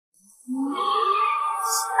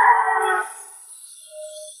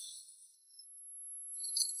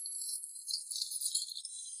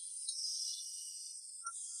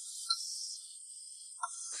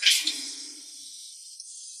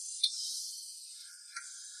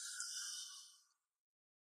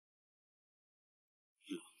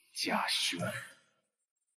家轩，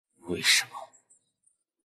为什么？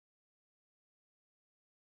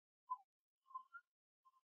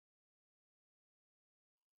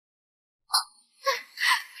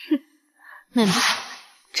妹妹，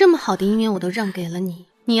这么好的姻缘我都让给了你，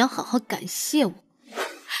你要好好感谢我。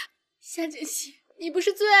夏锦熙，你不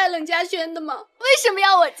是最爱冷家轩的吗？为什么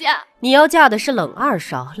要我嫁？你要嫁的是冷二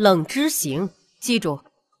少，冷之行。记住，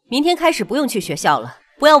明天开始不用去学校了，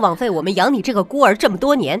不要枉费我们养你这个孤儿这么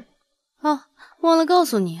多年。哦，忘了告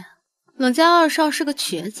诉你，冷家二少是个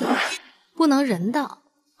瘸子，不能人道，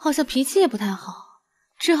好像脾气也不太好，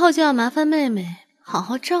之后就要麻烦妹妹好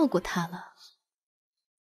好照顾他了。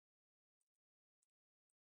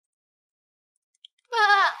爸，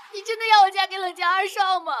你真的要我嫁给冷家二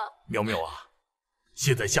少吗？苗苗啊，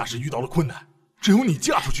现在夏氏遇到了困难，只有你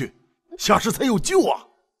嫁出去，夏氏才有救啊！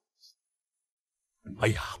哎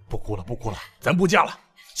呀，不哭了，不哭了，咱不嫁了，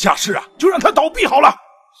夏氏啊，就让他倒闭好了。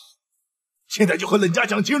现在就和冷家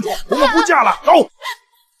讲清楚，我们不嫁了，走。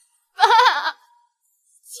爸，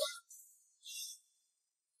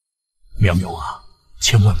苗苗啊，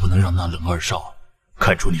千万不能让那冷二少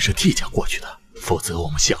看出你是替嫁过去的，否则我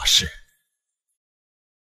们夏氏。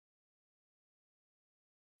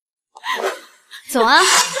走啊，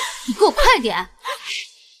你给我快点！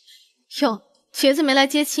哟，瘸子没来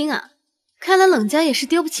接亲啊？看来冷家也是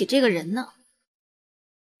丢不起这个人呢。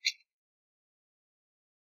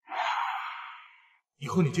以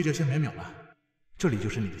后你就叫夏淼淼了，这里就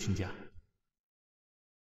是你的新家。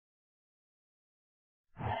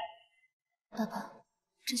爸爸，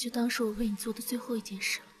这就当是我为你做的最后一件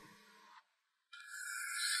事了。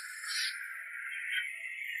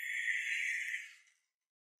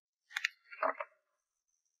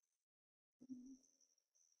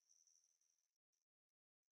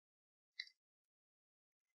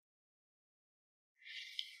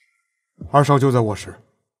二少就在卧室。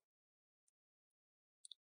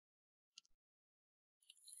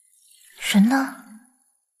人呢？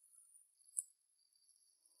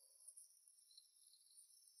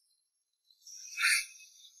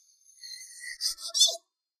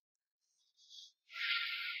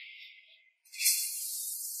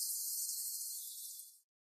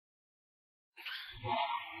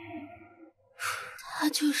他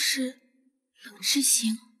就是冷之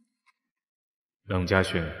行。冷家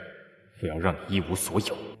轩，我要让你一无所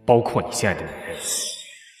有，包括你心爱的女人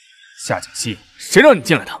夏锦熙。谁让你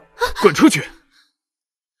进来的？滚出去！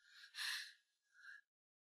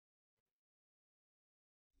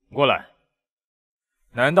过来。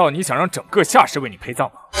难道你想让整个夏氏为你陪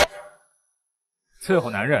葬吗？伺候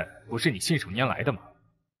男人不是你信手拈来的吗？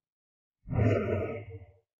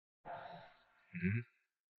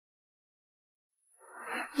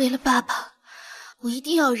为了爸爸，我一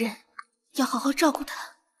定要忍，要好好照顾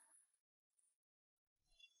他。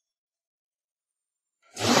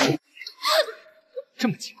这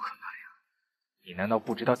么急不可耐呀？你难道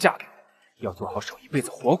不知道嫁给我要做好守一辈子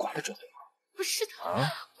活寡的准备吗？不是的，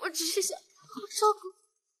我只是想好好照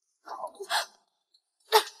顾。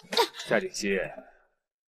夏锦熙，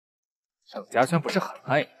冷家轩不是很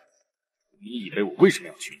爱你，你以为我为什么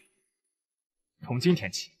要娶你？从今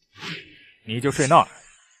天起，你就睡那儿。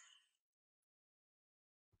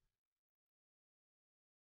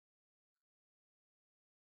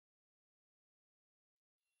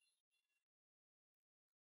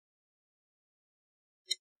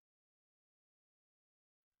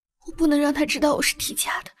我不能让他知道我是替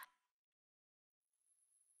嫁的。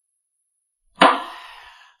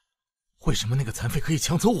为什么那个残废可以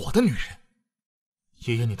抢走我的女人？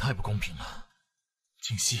爷爷，你太不公平了。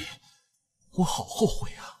锦溪，我好后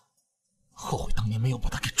悔啊，后悔当年没有把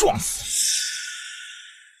他给撞死。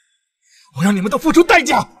我让你们都付出代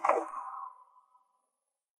价。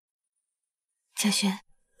嘉轩，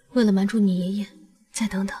为了瞒住你爷爷，再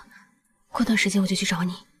等等，过段时间我就去找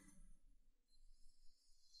你。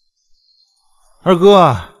二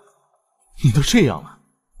哥，你都这样了，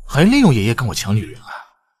还利用爷爷跟我抢女人啊？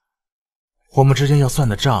我们之间要算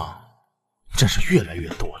的账真是越来越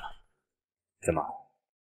多了。怎么，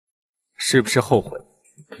是不是后悔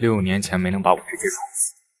6年前没能把我直接撞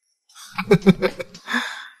死？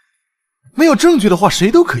没有证据的话，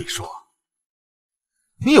谁都可以说。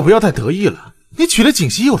你也不要太得意了，你娶了锦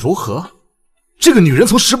溪又如何？这个女人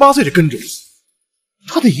从18岁就跟着你，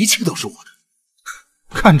她的一切都是我的。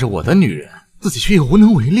看着我的女人，自己却又无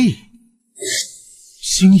能为力，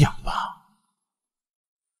精养吧。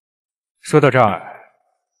说到这儿，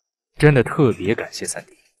真的特别感谢三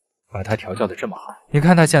弟，把他调教的这么好。你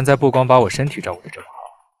看他现在不光把我身体照顾的这么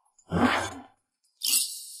好，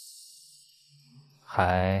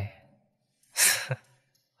还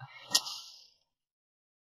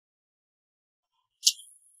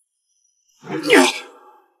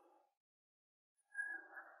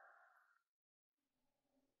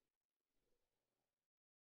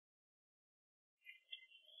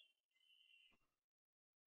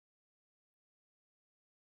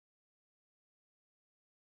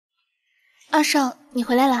二少，你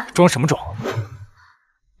回来啦？装什么装？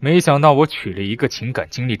没想到我娶了一个情感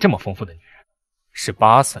经历这么丰富的女人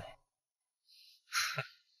，18岁。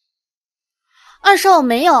二少，我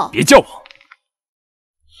没有。别叫我，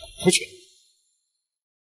回去。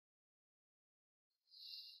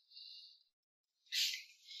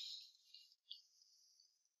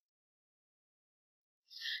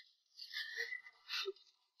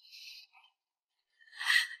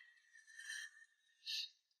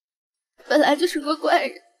本来就是个怪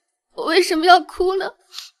人，我为什么要哭呢？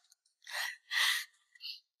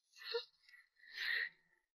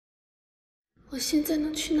我现在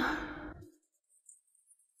能去哪儿？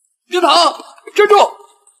别跑！站住！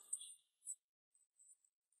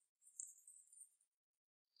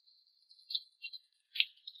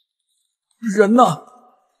人呢？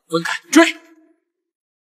分开，追！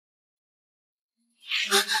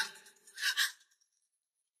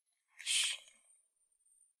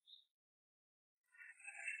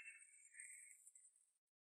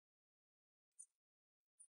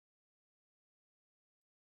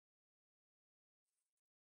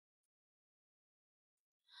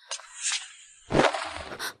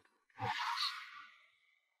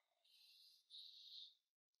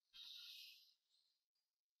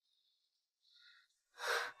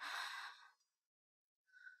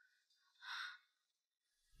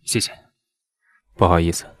谢谢，不好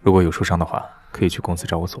意思，如果有受伤的话，可以去公司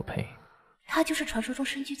找我索赔。他就是传说中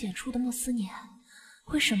深居简出的莫思年，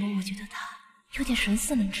为什么我觉得他有点神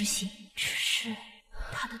似冷之行？只是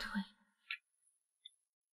他的腿……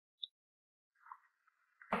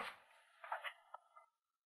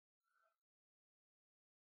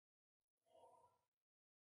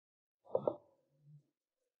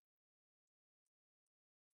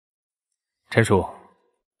陈叔，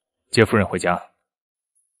接夫人回家。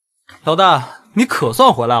老大，你可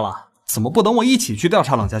算回来了，怎么不等我一起去调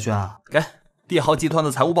查冷家轩啊？给帝豪集团的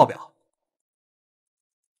财务报表。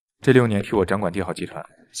这6年替我掌管帝豪集团，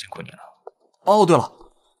辛苦你了。哦，对了，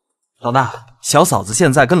老大，小嫂子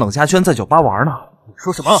现在跟冷家轩在酒吧玩呢。你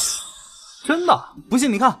说什么？真的，不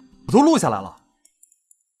信你看，我都录下来了。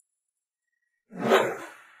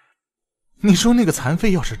你说那个残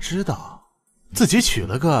废要是知道自己娶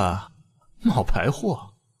了个冒牌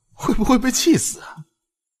货，会不会被气死啊？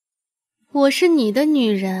我是你的女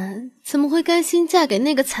人，怎么会甘心嫁给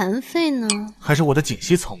那个残废呢？还是我的锦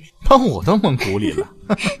溪聪明，把我都蒙鼓里了。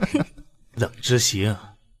冷之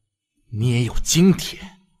行，你也有今天。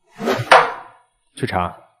去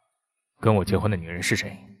查，跟我结婚的女人是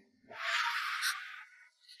谁？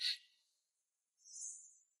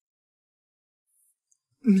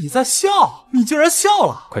你在笑？你居然笑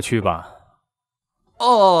了？快去吧。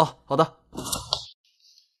哦，好的。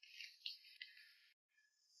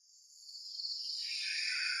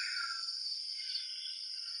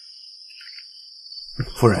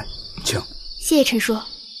夫人，请。谢谢陈叔。喂，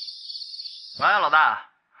老大，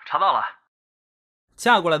查到了，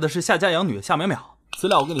嫁过来的是夏家养女夏淼淼，资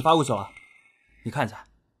料我给你发过去了，你看一下。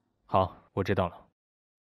好，我知道了。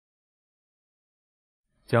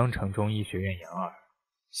江城中医学院研2，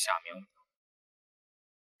夏淼淼。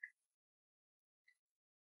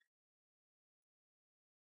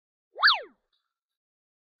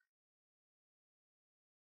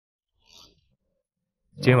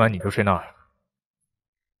今晚你就睡那儿，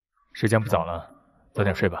时间不早了，早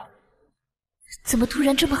点睡吧。怎么突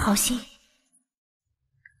然这么好心？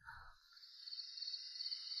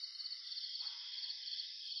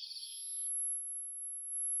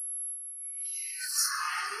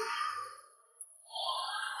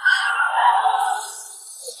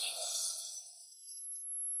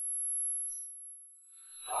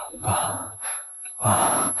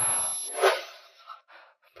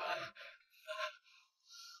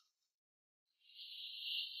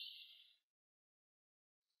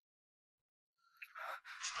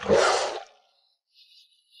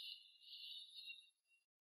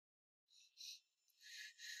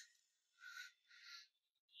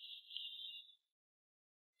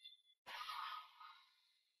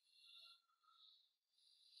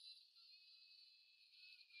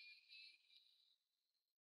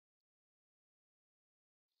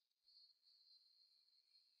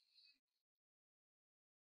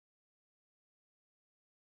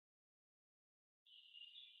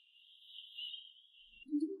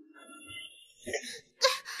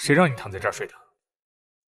谁让你躺在这儿睡的？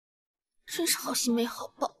真是好心没好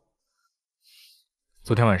报。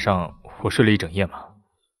昨天晚上我睡了一整夜吗？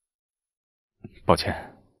抱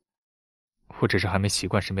歉，我只是还没习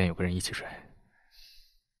惯身边有个人一起睡。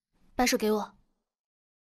把手给我。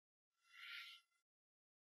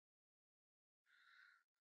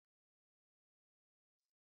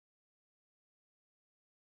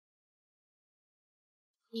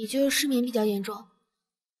你就是失眠比较严重，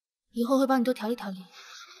以后会帮你多调理调理。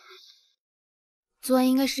昨晚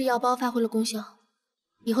应该是药包发挥了功效，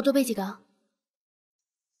以后多备几个啊。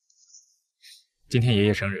今天爷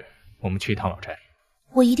爷生日，我们去一趟老宅。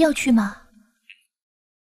我一定要去吗？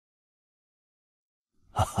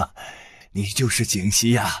哈哈，你就是景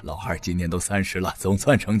熙呀！老二今年都30了，总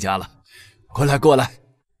算成家了。过来过来，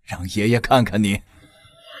让爷爷看看你。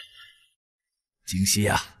景熙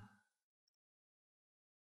呀！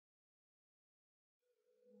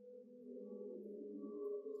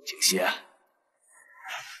景熙，你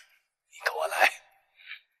跟我来。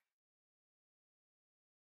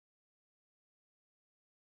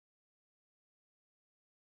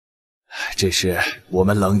这是我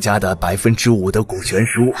们冷家的5%的股权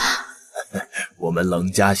书，我们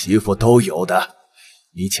冷家媳妇都有的，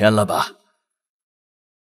你签了吧？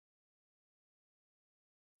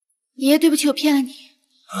爷爷，对不起，我骗了你。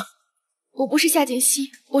我不是夏景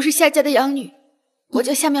熙，我是夏家的养女，我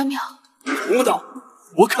叫夏淼淼。胡闹！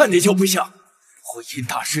我看你就不像，婚姻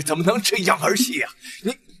大事怎么能这样儿戏啊？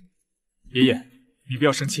你，爷爷，你不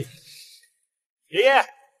要生气。爷爷，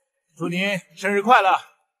祝您生日快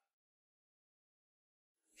乐！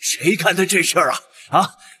谁干的这事儿啊？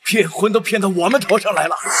啊，骗婚都骗到我们头上来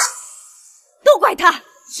了！都怪他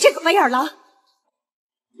这个白眼狼，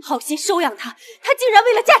好心收养他，他竟然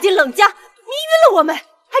为了嫁进冷家，迷晕了我们，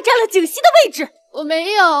还占了景熙的位置。我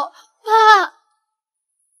没有，爸。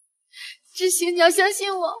知行，你要相信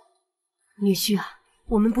我。女婿啊，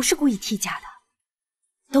我们不是故意替嫁的，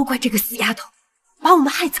都怪这个死丫头，把我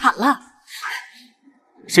们害惨了。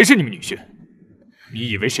谁是你们女婿？你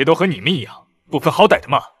以为谁都和你们一样不分好歹的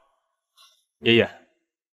吗？爷爷，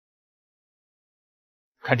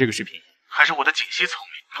看这个视频，还是我的锦溪聪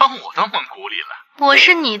明，把我当蒙古里了。我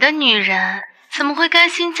是你的女人，怎么会甘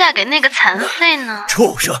心嫁给那个残废呢？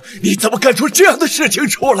畜生，你怎么干出这样的事情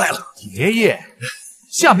出来了？爷爷，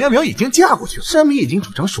夏淼淼已经嫁过去了，山米已经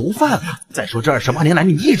煮成熟饭了。再说这28年来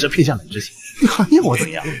你一直偏向冷之行，你还要我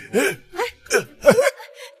怎样？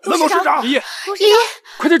董事长，爷爷，爷爷，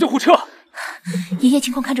快叫救护车！爷爷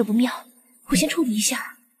情况看着不妙，我先处理一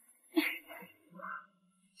下。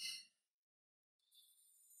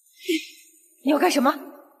你要干什么？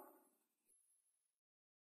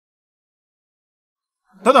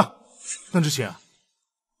等等，冷之行，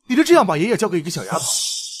你就这样把爷爷交给一个小丫头？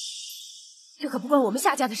这可不关我们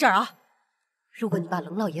夏家的事儿啊！如果你把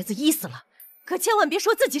冷老爷子医死了，可千万别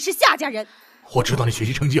说自己是夏家人。我知道你学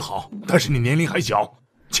习成绩好，但是你年龄还小，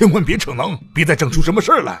千万别逞能，别再整出什么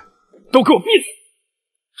事儿来。都给我闭嘴！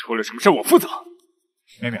出了什么事我负责。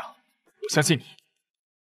淼淼，我相信你。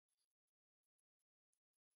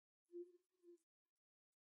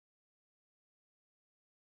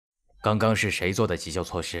刚刚是谁做的急救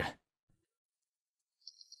措施？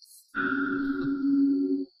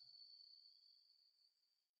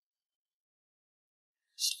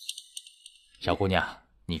小姑娘，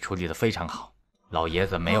你处理的非常好，老爷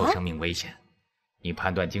子没有生命危险，你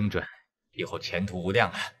判断精准，以后前途无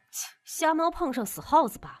量啊！瞎猫碰上死耗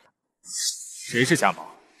子罢了。谁是瞎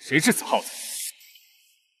猫？谁是死耗子？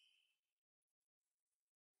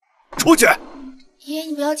出去！爷爷，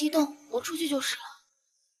你不要激动，我出去就是了。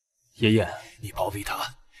爷爷，你包庇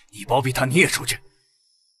他，你包庇他，你也出去。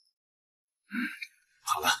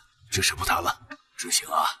好了，这事不谈了。知行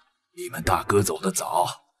啊，你们大哥走得早，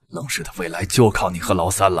冷氏的未来就靠你和老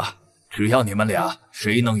三了。只要你们俩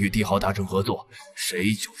谁能与帝豪达成合作，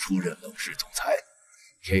谁就出任冷氏总裁。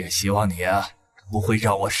爷爷希望你啊，不会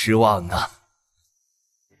让我失望呢。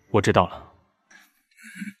我知道了。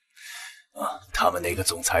他们那个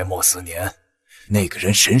总裁莫思年，那个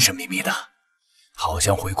人神神秘秘的，好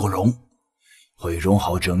像回国荣。毁容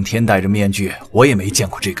好整天戴着面具，我也没见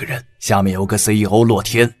过这个人。下面有个 CEO 洛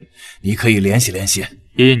天，你可以联系联系。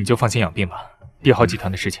爷爷你就放心养病吧，帝豪集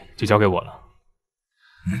团的事情就交给我了。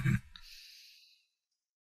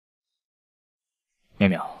淼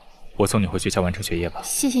淼，我送你回学校完成学业吧。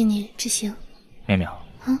谢谢你，知行。淼淼，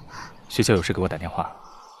学校有事给我打电话。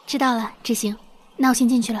知道了，知行。那我先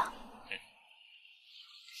进去了。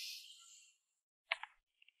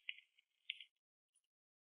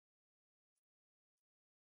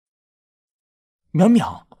淼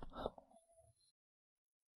淼，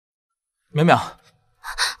淼淼，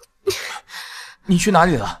你去哪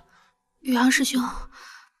里了？宇航师兄，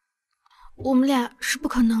我们俩是不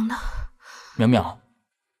可能的。淼淼，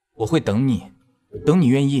我会等你，等你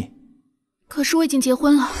愿意。可是我已经结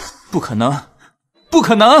婚了。不可能，不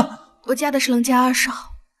可能！我嫁的是冷家二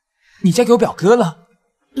少。你嫁给我表哥了？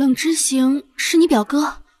冷之行是你表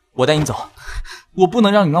哥？我带你走，我不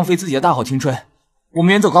能让你浪费自己的大好青春。我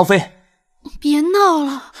们远走高飞。别闹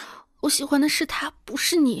了，我喜欢的是他，不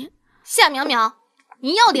是你。夏淼淼，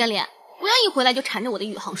你要点脸，不要一回来就缠着我的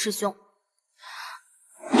宇航师兄。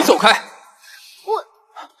你走开！我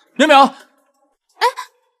淼淼，哎，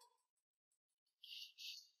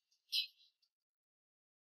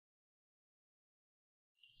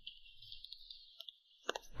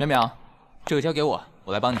淼淼，这个交给我，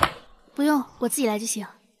我来帮你。不用，我自己来就行。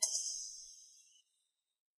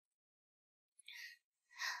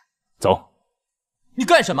走。你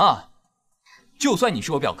干什么？就算你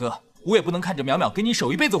是我表哥，我也不能看着淼淼跟你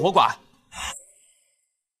守一辈子活寡。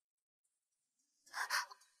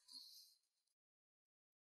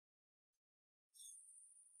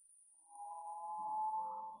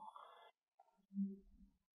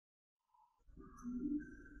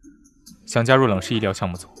想加入冷氏医疗项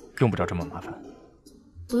目组，用不着这么麻烦。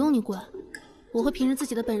不用你管，我会凭着自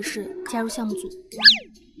己的本事加入项目组。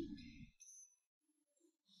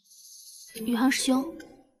宇航师兄，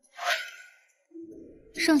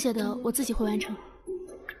剩下的我自己会完成。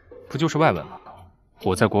不就是外文吗？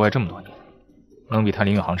我在国外这么多年，能比他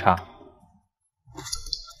林宇航差？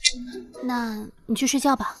那你去睡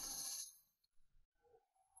觉吧。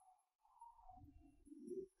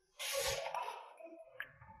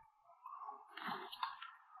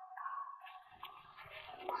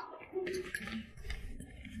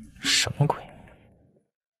什么鬼？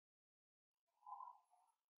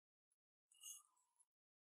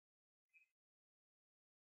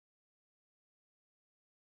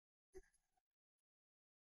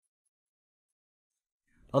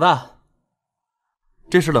老大，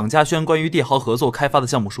这是冷家轩关于帝豪合作开发的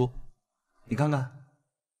项目书，你看看。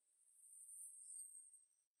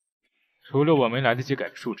除了我没来得及改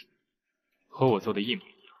个数值，和我做的一模一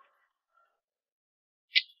样。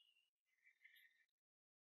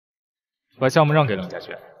把项目让给冷家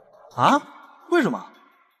轩。啊？为什么？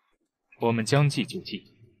我们将计就计。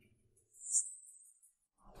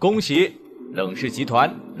恭喜冷氏集团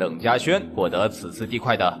冷家轩获得此次地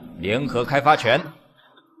块的联合开发权。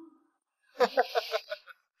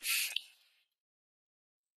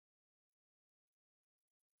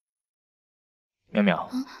淼淼，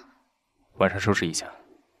晚上收拾一下，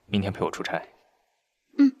明天陪我出差。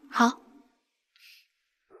好。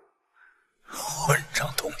混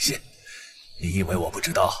账东西！你以为我不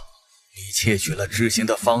知道？你窃取了知行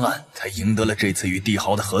的方案，才赢得了这次与帝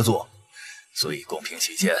豪的合作。所以公平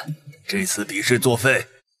起见，这次比试作废。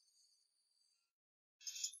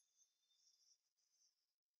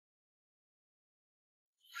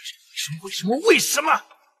为什么？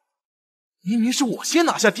明明是我先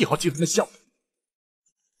拿下帝豪集团的项目，为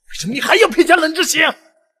什么你还要撇下冷之行？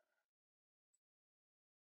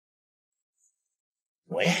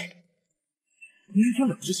喂，明天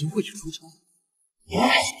冷之行会去出差，你还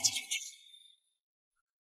想继续去？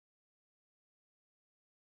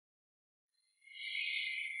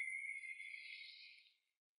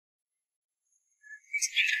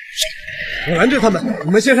我拦着他们，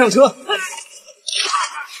你们先上车。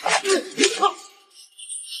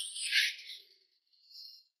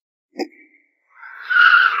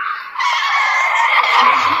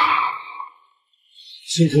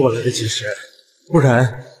幸亏我来得及时，不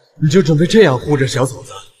然你就准备这样护着小叟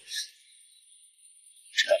子。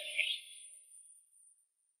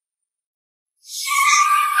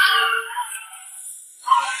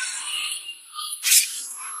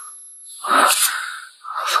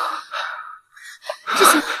知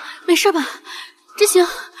行，没事吧？知行，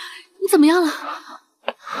你怎么样了？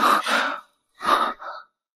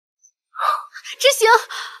知行，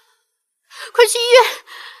快去医院！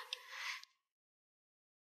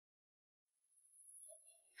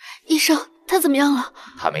医生，他怎么样了？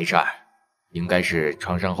他没事儿，应该是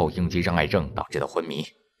创伤后应激障碍症导致的昏迷，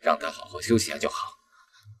让他好好休息下就好。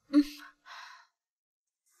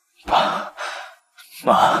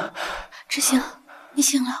妈，知行，你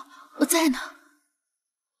醒了，我在呢。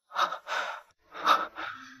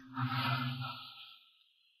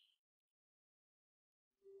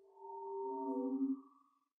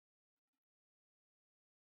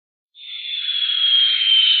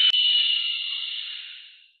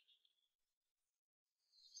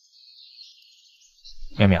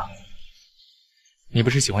淼淼，你不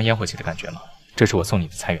是喜欢烟火气的感觉吗？这是我送你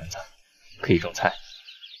的菜园子，可以种菜。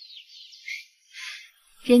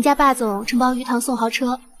人家霸总承包鱼塘送豪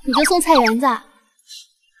车，你就送菜园子。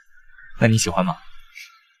那你喜欢吗？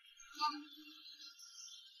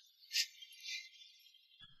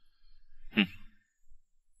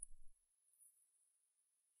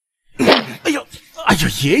哎呀，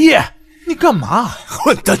爷爷，你干嘛？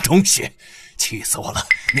混蛋东西，气死我了！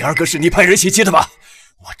你二哥是你派人袭击的吧？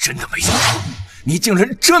我真的没想到，你竟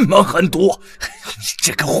然这么狠毒！你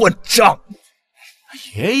这个混账！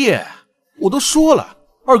爷爷，我都说了，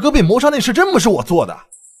二哥被谋杀那事真不是我做的，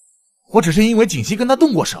我只是因为锦溪跟他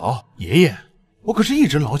动过手。爷爷，我可是一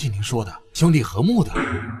直牢记您说的兄弟和睦的。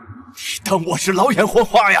你当我是老眼昏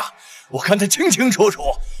花呀？我看得清清楚楚。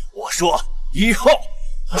我说以后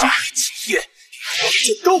这个企业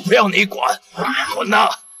就都不要你管，滚呐！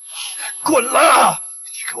滚了！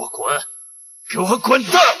你给我滚！给我滚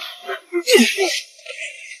蛋！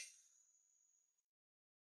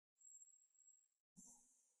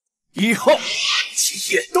以后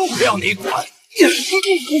企业都不要你管。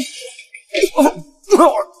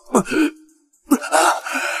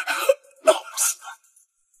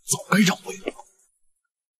早该让位了。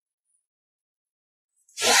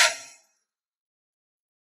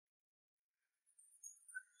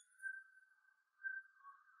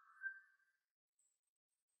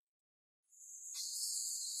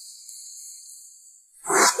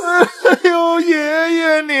哎呦，爷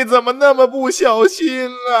爷，你怎么那么不小心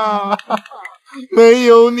啊？没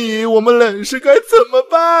有你，我们冷氏该怎么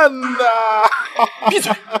办呢？闭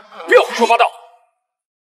嘴，不要胡说八道！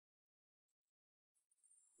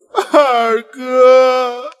二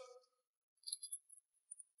哥，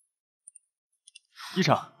医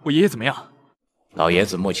生，我爷爷怎么样？老爷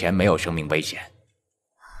子目前没有生命危险，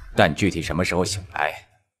但具体什么时候醒来，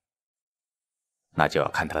那就要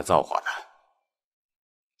看他的造化了。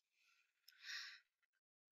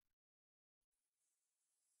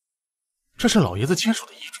这是老爷子签署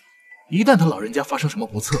的遗嘱，一旦他老人家发生什么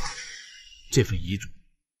不测，这份遗嘱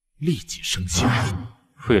立即生效。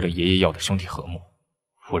为了爷爷要的兄弟和睦，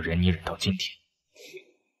我忍你忍到今天。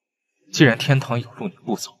既然天堂有路你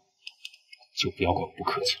不走，就不要怪我不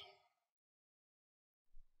客气了。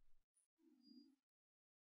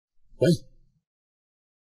喂，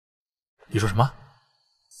你说什么？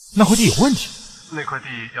那块地有问题？那块地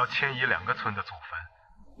要迁移2个村的祖坟。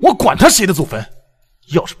我管他谁的祖坟，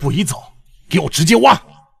要是不移走，给我直接挖！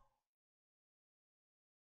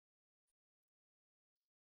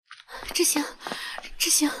志行，志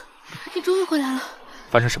行，你终于回来了。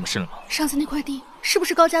发生什么事了吗？上次那块地是不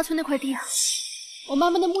是高家村那块地啊？我妈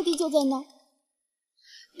妈的墓地就在那儿。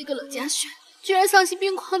那个冷家轩居然丧心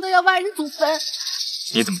病狂的要挖人祖坟。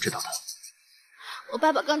你怎么知道的？我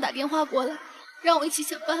爸爸刚打电话过来，让我一起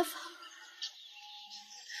想办法。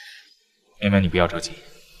妹妹，你不要着急，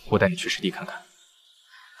我带你去实地看看。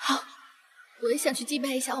好，我也想去祭拜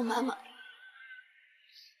一下我妈妈。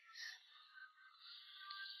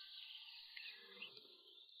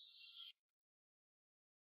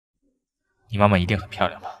你妈妈一定很漂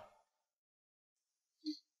亮吧？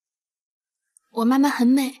我妈妈很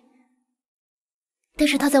美，但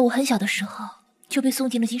是她在我很小的时候就被送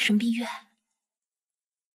进了精神病院。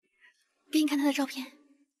给你看她的照片，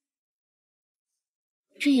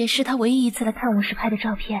这也是她唯一一次来看我时拍的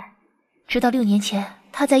照片。直到6年前，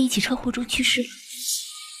她在一起车祸中去世了。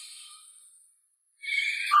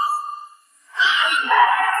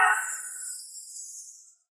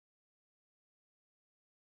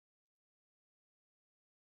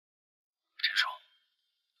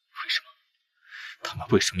他们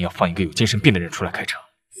为什么要放一个有精神病的人出来开车，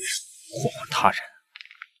祸患他人？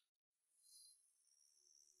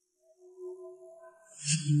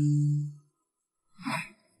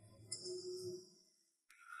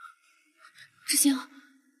志行，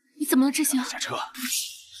你怎么了？志行，下车！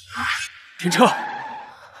停车！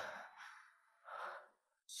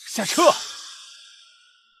下车！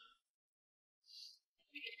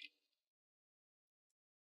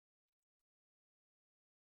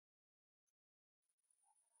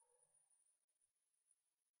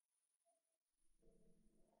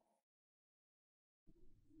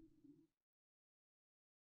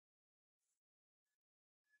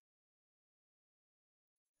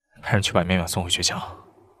派人去把淼淼送回学校。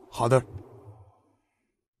好的。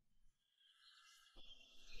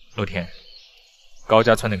陆天，高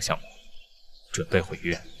家村那个项目准备毁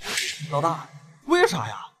约。老大，为啥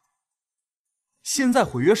呀？现在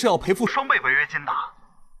毁约是要赔付双倍违约金的。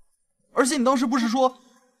而且你当时不是说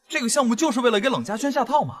这个项目就是为了给冷家轩下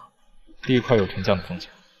套吗？第一块有沉降的风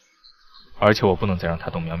险，而且我不能再让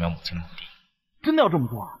他动淼淼母亲的墓地。真的要这么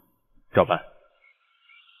做啊？照办。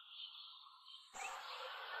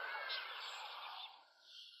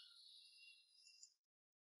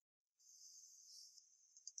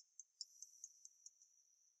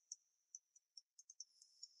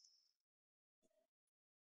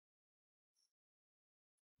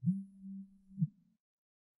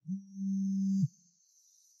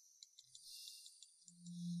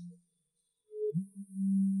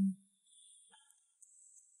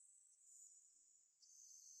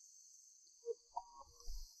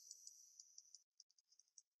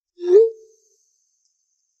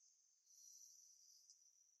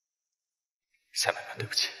夏曼曼，对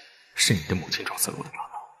不起，是你的母亲撞死了我的爸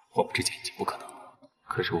爸，我们之间已经不可能了。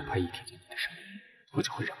可是我怕一听见你的声音，我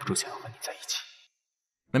就会忍不住想要和你在一起。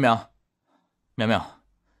苗苗，苗苗，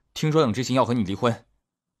听说冷之行要和你离婚，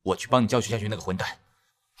我去帮你教训下去那个混蛋。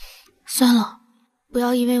算了，不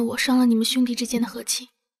要因为我伤了你们兄弟之间的和气。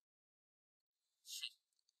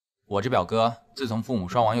我这表哥自从父母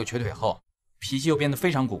双亡又瘸腿后，脾气又变得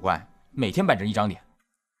非常古怪，每天板着一张脸。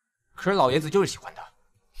可是老爷子就是喜欢他。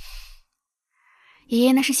爷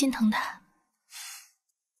爷那是心疼他。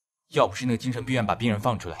要不是那个精神病院把病人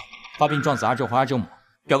放出来，发病撞死阿正和阿正母，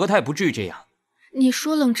表哥他也不至于这样。你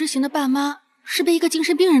说冷之行的爸妈是被一个精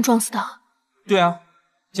神病人撞死的？对啊，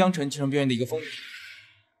江城精神病院的一个疯女。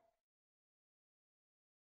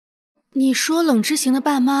你说冷之行的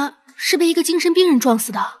爸妈是被一个精神病人撞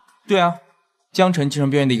死的？对啊，江城精神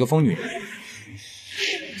病院的一个疯女人。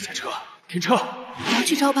下车，停车！我要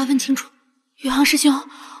去找我爸问清楚。宇航师兄，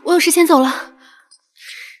我有事先走了。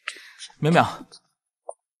淼淼，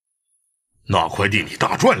那块地你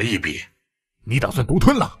大赚了一笔，你打算独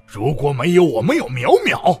吞了？如果没有我，没有淼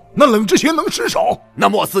淼，那冷之行能失手？那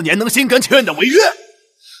莫思年能心甘情愿的违约？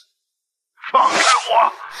放开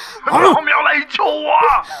我！淼淼来救我！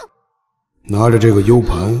拿着这个 U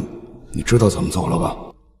盘，你知道怎么走了吧？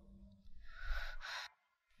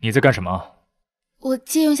你在干什么？我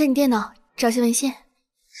借用一下你电脑，找些文献。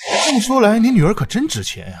这么说来，你女儿可真值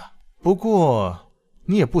钱呀。不过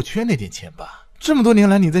你也不缺那点钱吧？这么多年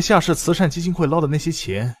来，你在夏氏慈善基金会捞的那些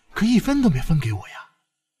钱，可一分都没分给我呀！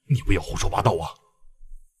你不要胡说八道啊！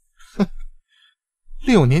哼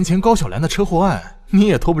，6年前高小兰的车祸案，你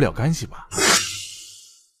也脱不了干系吧？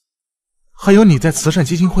还有你在慈善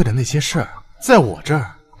基金会的那些事儿，在我这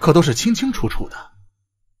儿可都是清清楚楚的。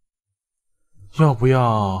要不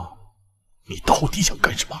要？你到底想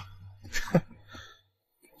干什么？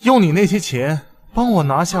用你那些钱帮我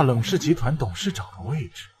拿下冷氏集团董事长的位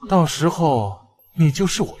置，到时候你就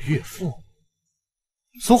是我岳父。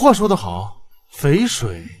俗话说得好，肥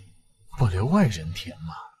水不流外人田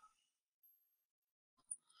嘛。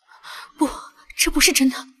不，这不是真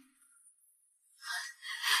的。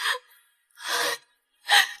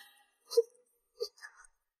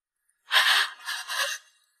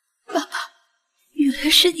爸爸，原来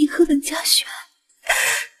是你和冷家轩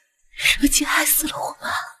设计害死了我妈。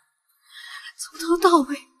从头到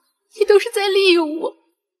尾，你都是在利用我。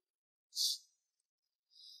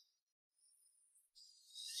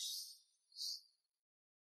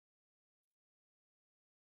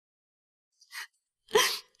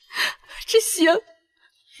之行，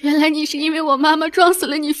原来你是因为我妈妈撞死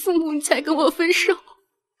了你父母，你才跟我分手。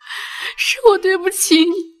是我对不起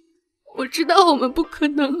你，我知道我们不可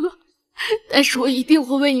能了，但是我一定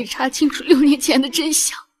会为你查清楚6年前的真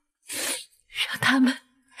相，让他们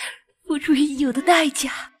付出应有的代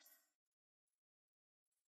价。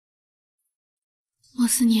莫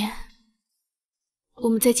思年，我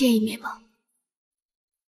们再见一面吧。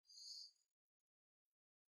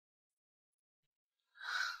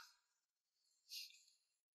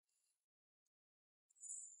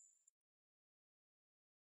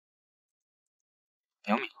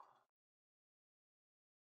淼淼，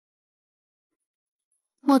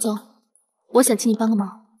莫总，我想请你帮个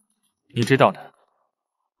忙。你知道的，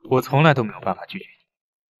我从来都没有办法拒绝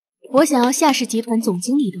你。我想要夏氏集团总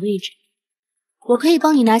经理的位置，我可以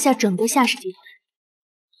帮你拿下整个夏氏集团，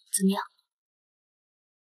怎么样？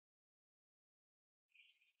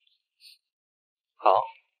好，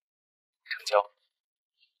成交。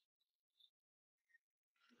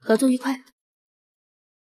合作愉快。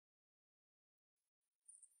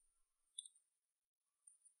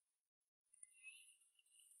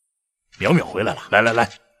淼淼回来了，来来来，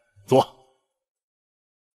坐。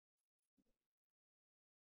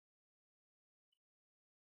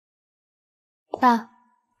爸，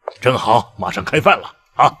正好，马上开饭了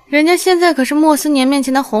啊！人家现在可是莫思年面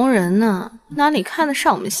前的红人呢，哪里看得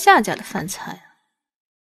上我们夏家的饭菜啊？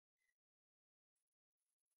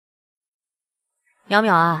淼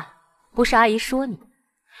淼啊，不是阿姨说你，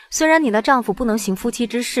虽然你的丈夫不能行夫妻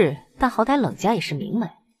之事，但好歹冷家也是名门。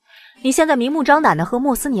你现在明目张胆的和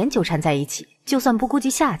莫思年纠缠在一起，就算不顾及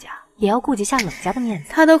夏家，也要顾及下冷家的面子。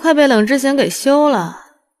他都快被冷之行给休了，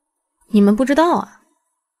你们不知道啊？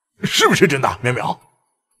是不是真的，淼淼？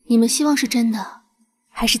你们希望是真的，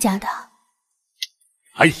还是假的？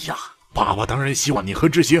哎呀，爸爸当然希望你和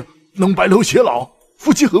之行能白头偕老，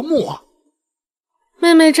夫妻和睦啊！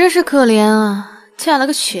妹妹真是可怜啊，嫁了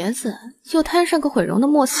个瘸子，又摊上个毁容的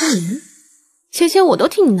莫思年，姐姐我都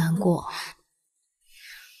替你难过。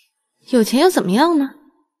有钱又怎么样呢？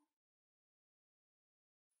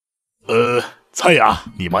菜呀，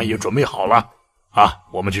你妈也准备好了啊，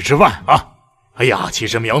我们去吃饭啊！哎呀，其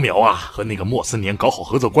实苗苗啊和那个莫思年搞好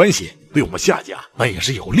合作关系，对我们夏家那也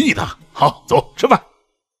是有利的。好，走吃饭。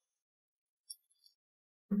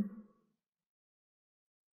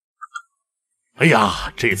哎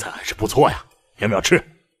呀，这菜还是不错呀，苗苗吃，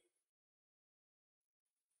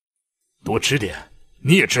多吃点，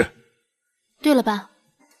你也吃。对了吧，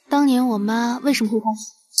当年我妈为什么会欢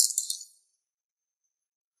喜？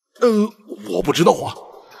我不知道啊，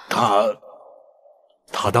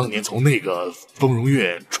他当年从那个丰荣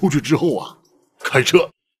院出去之后啊，开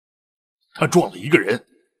车，他撞了一个人。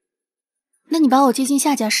那你把我接进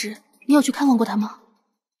夏家时，你有去看望过他吗？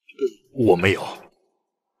我没有，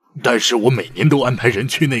但是我每年都安排人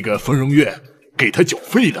去那个丰荣院给他缴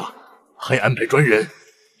费的，还安排专人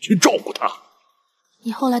去照顾他。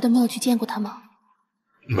你后来都没有去见过他吗？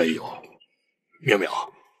没有。苗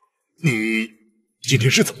苗，你今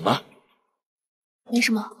天是怎么了？没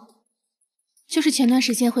什么，就是前段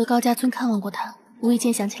时间回高家村看望过他，无意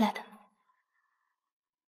间想起来的。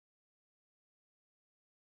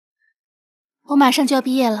我马上就要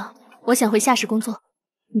毕业了，我想回夏市工作，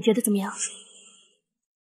你觉得怎么样？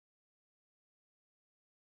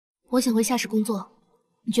我想回夏市工作，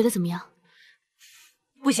你觉得怎么样？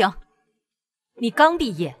不行，你刚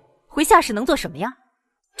毕业，回夏市能做什么呀？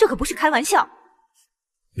这可不是开玩笑。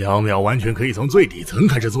苗苗完全可以从最底层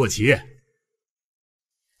开始做起。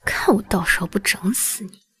看我到时候不整死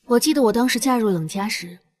你！我记得我当时嫁入冷家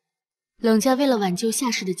时，冷家为了挽救夏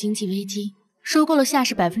氏的经济危机，收购了夏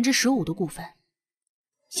氏15%的股份。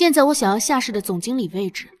现在我想要夏氏的总经理位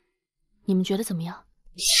置，你们觉得怎么样？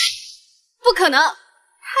不可能，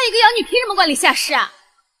她一个养女凭什么管理夏氏啊？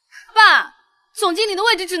爸，总经理的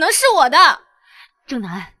位置只能是我的。郑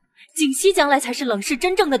南，景熙将来才是冷氏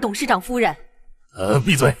真正的董事长夫人。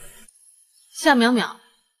闭嘴！夏淼淼，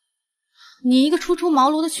你一个初出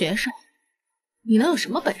茅庐的学生，你能有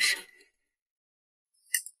什么本事？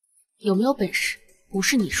有没有本事，不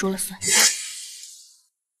是你说了算。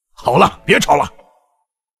好了，别吵了。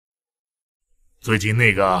最近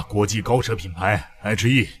那个国际高奢品牌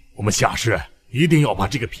HE， 我们夏氏一定要把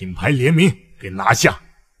这个品牌联名给拿下。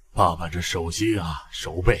爸爸这手心啊、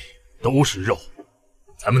手背都是肉，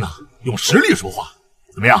咱们呢用实力说话，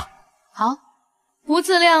怎么样？好，不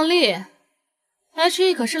自量力。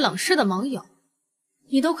HE 可是冷氏的盟友，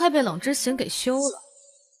你都快被冷之行给休了。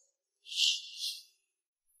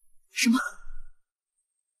什么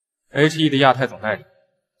 ？HE 的亚太总代理，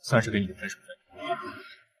算是给你的分手费。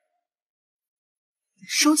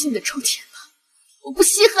收起你的臭钱吧，我不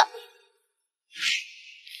稀罕。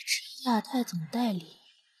亚太总代理，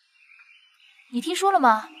你听说了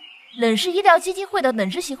吗？冷氏医疗基金会的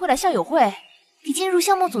冷氏协会的校友会给进入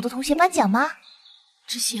项目组的同学颁奖吗？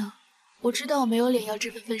知行，我知道我没有脸要这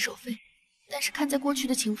份分手费，但是看在过去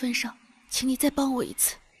的情分上，请你再帮我一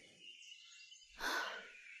次。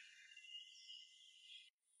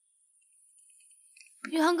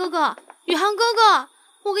宇航哥哥，宇航哥哥，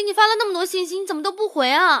我给你发了那么多信息，你怎么都不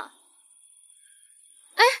回啊？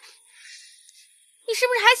哎，你是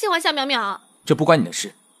不是还喜欢夏淼淼？这不关你的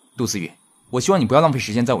事，杜思雨，我希望你不要浪费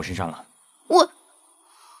时间在我身上了。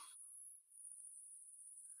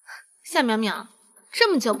夏淼淼，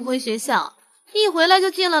这么久不回学校，一回来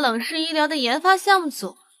就进了冷氏医疗的研发项目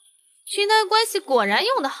组，裙带关系果然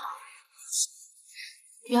用得好。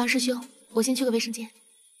宇航师兄，我先去个卫生间。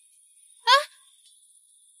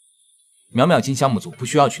淼淼进项目组不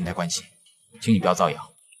需要裙带关系，请你不要造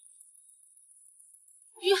谣。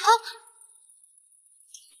宇航，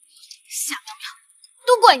夏淼淼，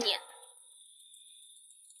都怪你！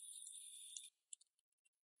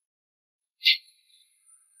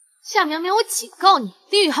夏淼淼，我警告你，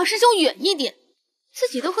离宇航师兄远一点！自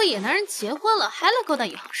己都和野男人结婚了，还来勾搭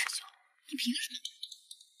宇航师兄，你凭什么？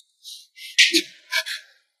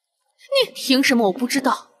你凭什么？我不知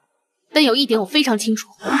道。但有一点我非常清楚，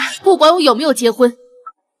不管我有没有结婚，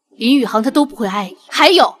林宇航他都不会爱你。还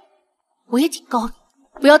有，我也警告你，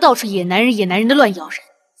不要到处野男人的乱咬人，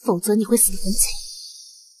否则你会死得很惨。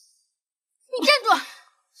你站住！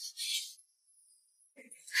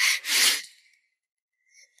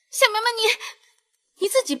夏淼淼，你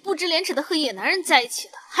自己不知廉耻的和野男人在一起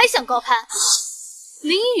了，还想高攀？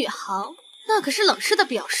林宇航那可是冷氏的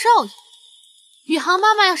表少爷。宇航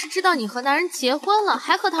妈妈要是知道你和男人结婚了，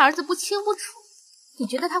还和他儿子不清不楚，你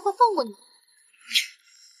觉得他会放过你？我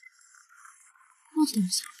怎么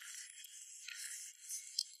想？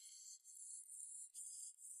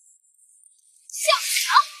夏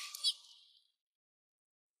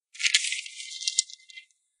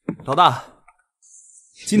淼，老大，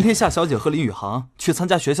今天夏小姐和林宇航去参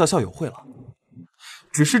加学校校友会了，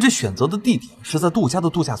只是这选择的地点是在杜家的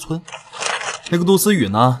度假村。这个杜思雨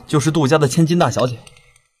呢，就是杜家的千金大小姐。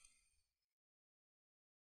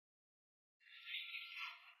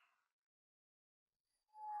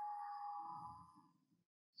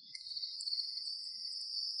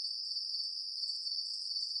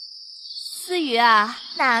思雨啊，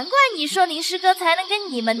难怪你说林师哥才能跟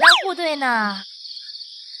你们当户对呢。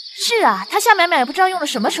是啊，他夏淼淼也不知道用了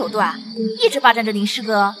什么手段，一直霸占着林师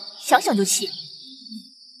哥，想想就气。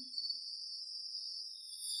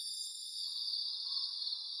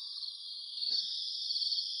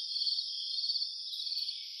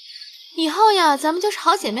以后呀，咱们就是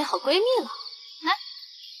好姐妹、好闺蜜了。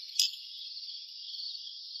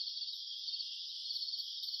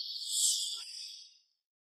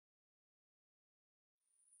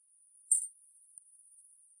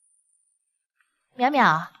来，淼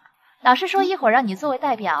淼，老师说一会儿让你作为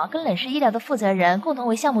代表，跟冷氏医疗的负责人共同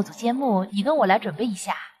为项目组揭幕，你跟我来准备一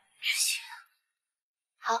下。是。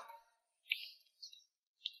好。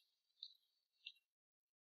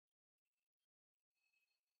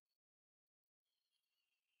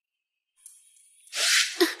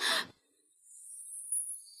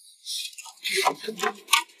让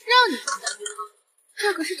你放胆，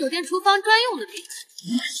这可是酒店厨房专用的地，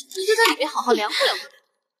你就在里面好好凉快凉快。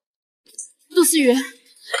杜思雨，给我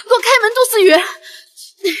开门！杜思雨，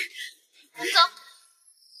走。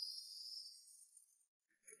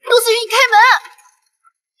杜思雨，你开门！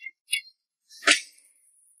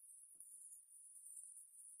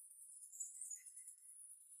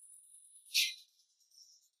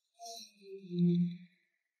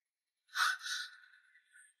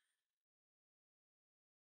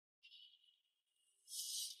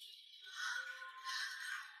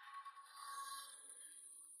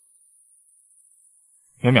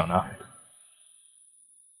淼淼呢？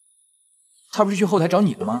他不是去后台找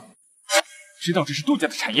你的吗？知道这是杜家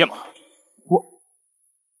的产业吗？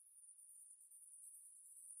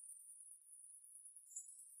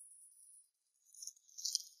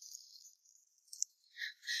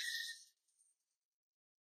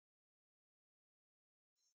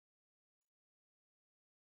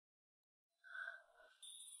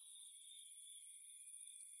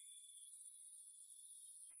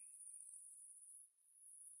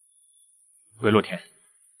魏洛天，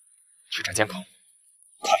去查监控，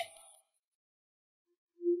快！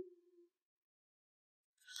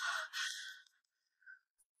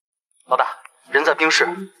老大，人在冰室，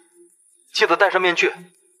记得戴上面具。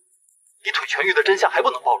你腿痊愈的真相还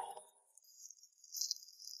不能暴露。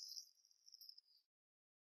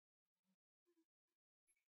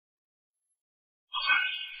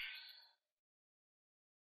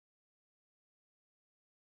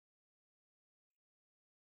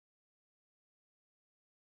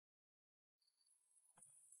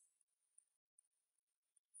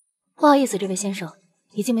不好意思，这位先生，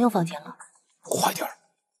已经没有房间了。快点儿！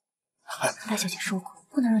大小姐说过，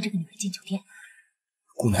不能让这个女人进酒店。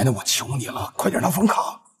姑奶奶，我求你了，快点拿房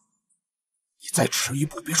卡！你再迟一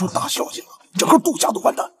步，别说大小姐了，整个杜家都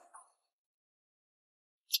完蛋。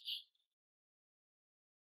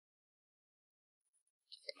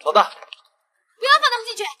老大，不要放他们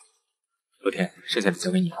进去！洛天，剩下的交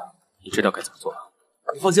给你了，你知道该怎么做了。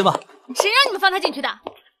你放心吧。谁让你们放他进去的？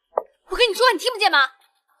我跟你说话，你听不见吗？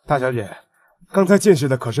大小姐，刚才见识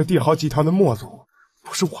的可是帝豪集团的末族，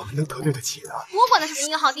不是我们能得罪得起的。我管他是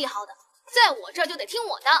银行帝豪的，在我这儿就得听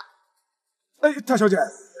我的。哎，大小姐，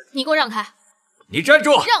你给我让开！你站住！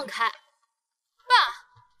让开！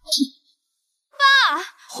爸，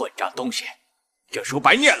混账东西，这书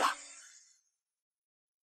白念了。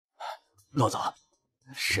骆总，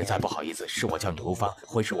实在不好意思，是我叫你无方，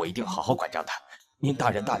回时我一定好好管教他。您大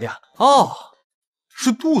人大量。哦，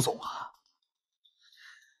是杜总啊。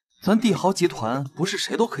咱帝豪集团不是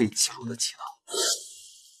谁都可以欺负得起的。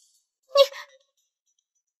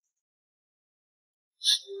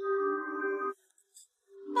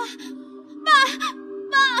爸，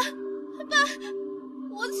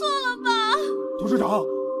我错了，爸。董事长，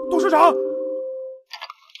董事长。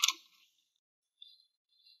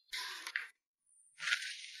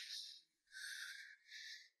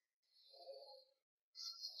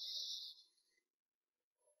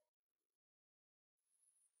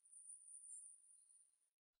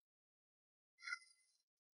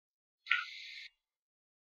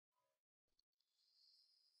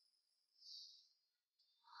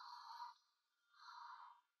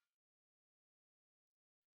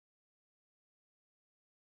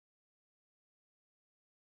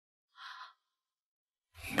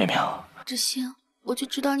淼淼，志兴，我就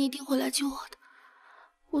知道你一定会来救我的，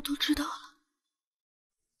我都知道了。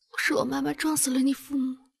是我妈妈撞死了你父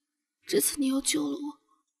母，这次你又救了我。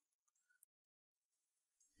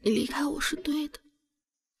你离开我是对的。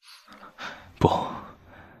不，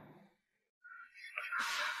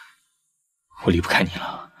我离不开你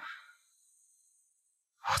了，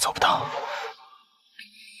我做不到。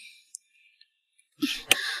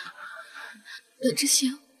冷之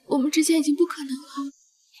行，我们之间已经不可能了。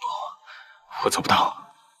我做不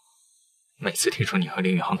到。每次听说你和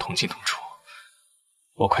林宇航同进同出，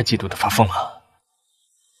我快嫉妒的发疯了。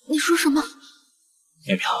你说什么？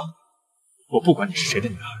苗苗，我不管你是谁的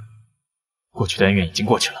女儿，过去的恩怨已经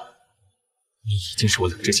过去了，你已经是我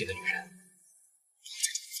冷之行的女人。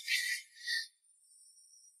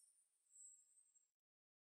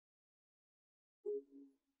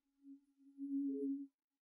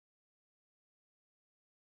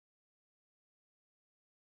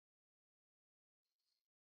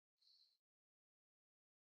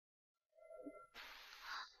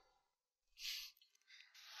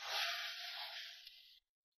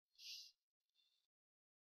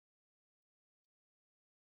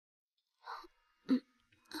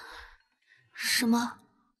什么？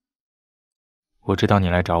我知道你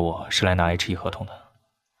来找我是来拿 HE 合同的。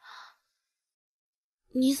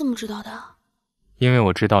你怎么知道的？因为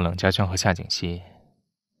我知道冷家轩和夏景熙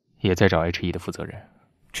也在找 HE 的负责人。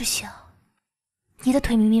之行，你的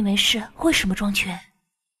腿明明没事，为什么装瘸？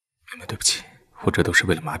妹妹，对不起，我这都是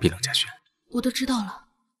为了麻痹冷家轩。我都知道了，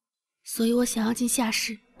所以我想要进夏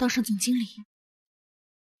氏当上总经理，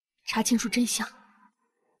查清楚真相，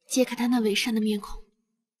揭开他那伪善的面孔。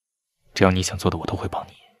只要你想做的，我都会帮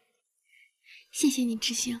你。谢谢你，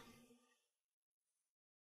知行。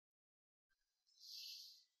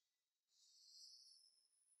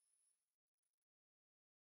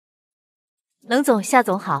冷总、夏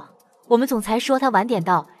总好，我们总裁说他晚点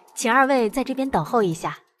到，请二位在这边等候一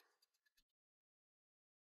下。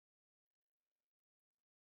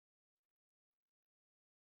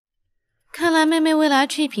看来妹妹为了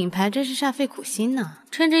HE 品牌真是煞费苦心呢，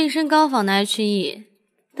穿着一身高仿的 HE，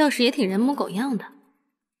 倒是也挺人模狗样的。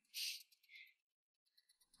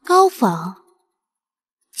高仿？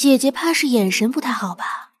姐姐怕是眼神不太好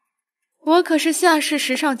吧？我可是夏氏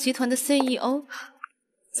时尚集团的 CEO，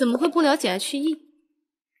 怎么会不了解 HE？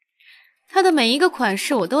 它的每一个款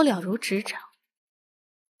式我都了如指掌。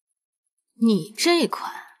你这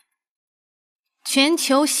款全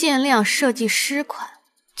球限量设计师款，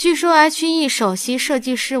据说 HE 首席设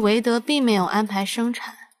计师韦德并没有安排生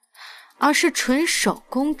产，而是纯手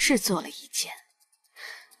工制作了一件。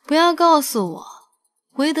不要告诉我，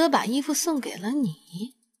韦德把衣服送给了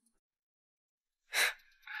你。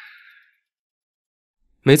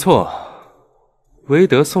没错，韦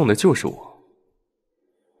德送的就是我。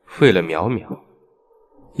为了淼淼，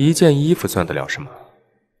一件衣服算得了什么？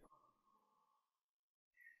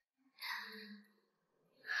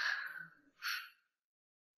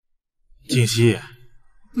锦溪，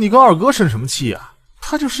你跟二哥生什么气呀？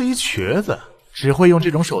他就是一瘸子，只会用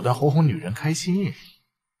这种手段哄女人开心。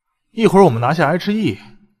一会儿我们拿下 HE，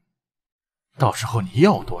 到时候你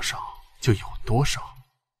要多少就有多少。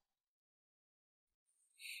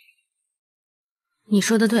你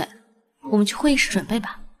说的对，我们去会议室准备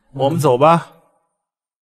吧。我们走吧。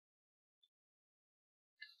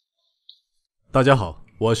大家好，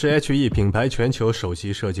我是 HE 品牌全球首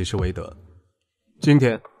席设计师韦德。今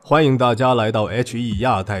天欢迎大家来到 HE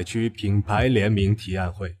亚太区品牌联名提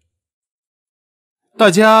案会。大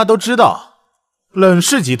家都知道，冷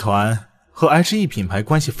氏集团和 HE 品牌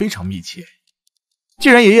关系非常密切。既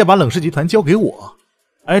然爷爷把冷氏集团交给我，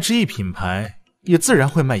 HE 品牌也自然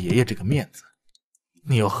会卖爷爷这个面子。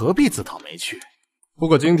你又何必自讨没趣？不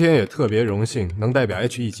过今天也特别荣幸能代表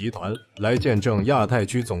HE 集团来见证亚太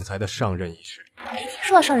区总裁的上任仪式。听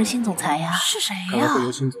说要上任新总裁呀？是谁呀？看来会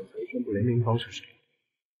由新总裁宣布联名方是谁。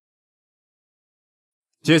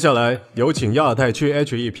接下来有请亚太区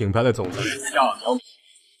HE 品牌的总裁夏淼。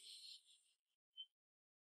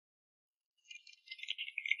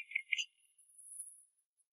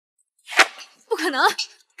不可能！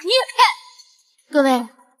你也骗！各位，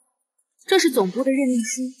这是总部的任命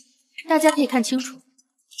书，大家可以看清楚。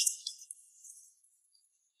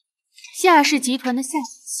夏氏集团的夏景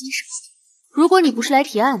熙是吧？如果你不是来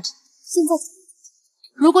提案的，现在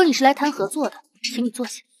如果你是来谈合作的，请你坐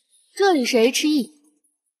下。这里是 HE，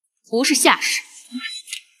 不是夏氏。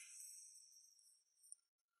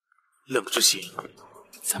冷之行，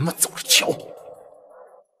咱们走着瞧。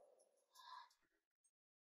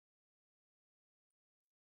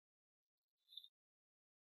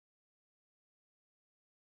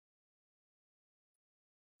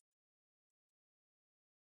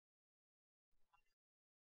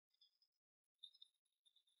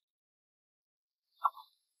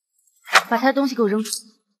把他的东西给我扔出去，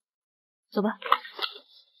走吧。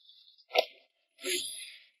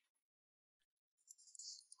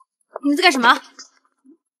你们在干什么？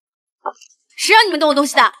谁让你们动我东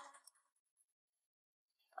西的？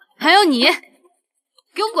还有你，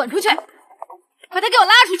给我滚出去！把他给我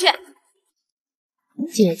拉出去！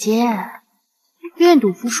姐姐，愿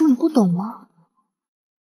赌服输，你不懂吗？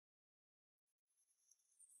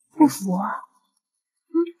不服啊？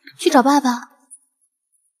去找爸爸。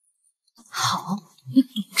好，你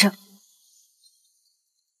等着。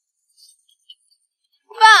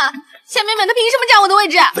爸，夏美美她凭什么占我的位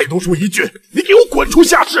置？再多说一句，你给我滚出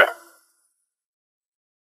夏氏！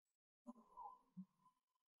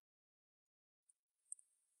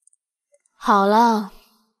好了，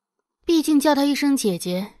毕竟叫她一声姐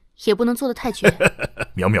姐，也不能做得太绝。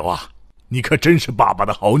淼淼啊，你可真是爸爸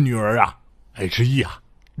的好女儿啊！HE啊，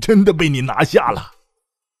真的被你拿下了。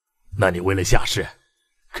那你为了夏氏，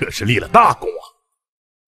可是立了大功啊！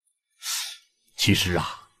其实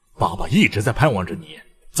啊，爸爸一直在盼望着你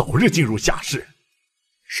早日进入夏氏。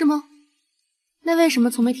是吗？那为什么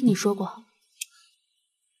从没听你说过？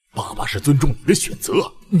爸爸是尊重你的选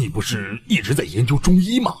择，你不是一直在研究中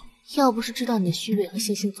医吗？要不是知道你的虚伪和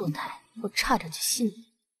惺惺作态，我差点就信你。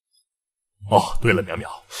哦，对了，淼淼，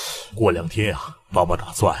过2天啊，爸爸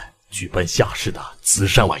打算举办夏氏的慈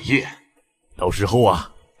善晚宴，到时候啊，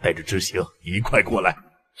带着知行一块过来。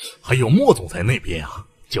还有莫总裁那边啊，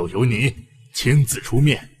就由你亲自出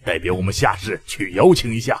面，代表我们夏氏去邀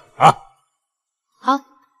请一下啊。好。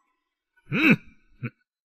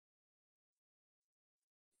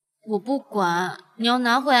我不管，你要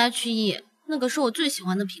拿回 HE， 那可是我最喜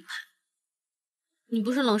欢的品牌。你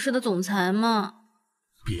不是冷氏的总裁吗？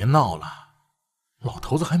别闹了，老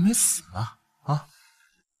头子还没死呢啊！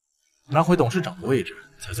拿回董事长的位置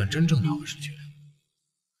才算真正了个实权。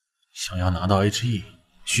想要拿到 HE，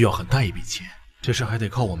 需要很大一笔钱，这事还得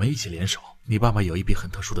靠我们一起联手。你爸爸有一笔很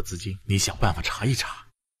特殊的资金，你想办法查一查。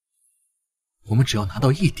我们只要拿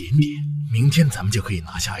到一点点，明天咱们就可以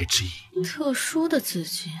拿下 HE。特殊的资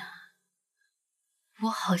金，我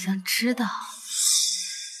好像知道。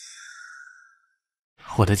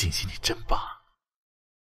我的锦溪，你真棒！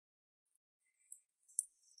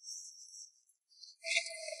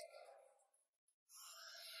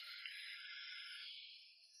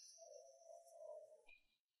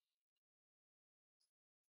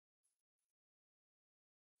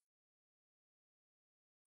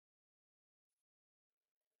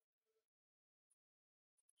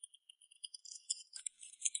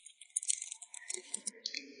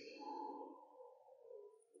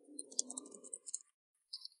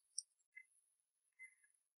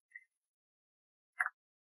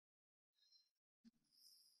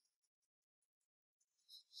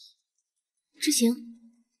知行，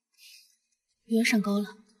鱼儿上钩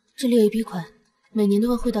了，这里有一笔款，每年都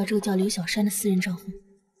会汇到这个叫刘小山的私人账户，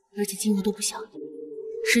而且金额都不小，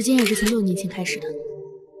时间也是从6年前开始的。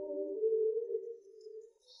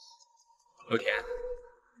陆田，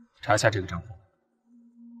查下这个账户。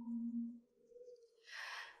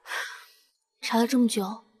查了这么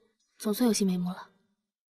久，总算有些眉目了。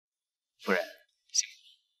夫人，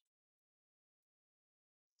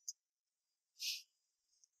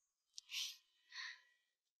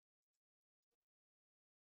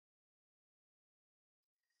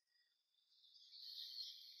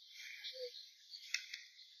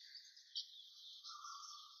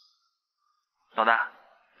老大，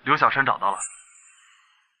刘小山找到了。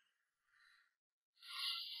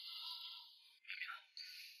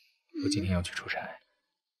我今天要去出差，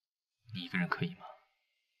你一个人可以吗？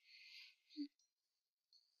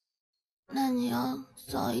那你要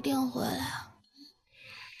早一点回来啊。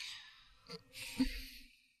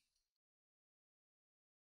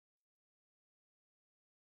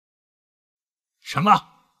什么？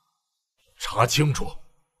查清楚，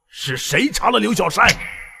是谁查了刘小山？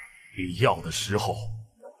必要的时候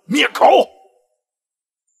灭口！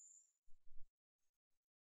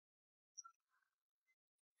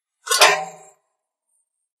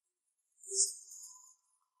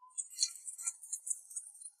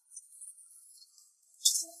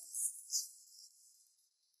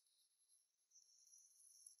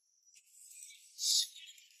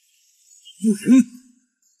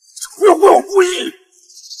不要怪我故意！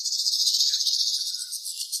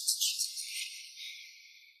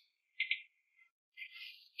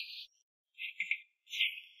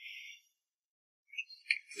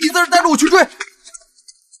你在这带着我去追！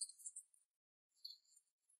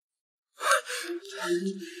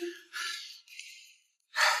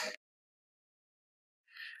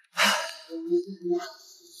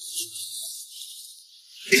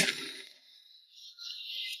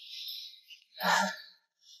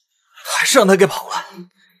还是让他给跑了。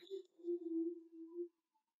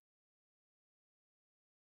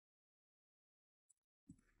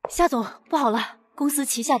夏总，不好了，公司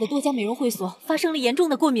旗下的多家美容会所发生了严重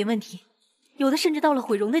的过敏问题，有的甚至到了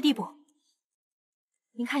毁容的地步。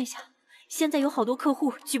您看一下，现在有好多客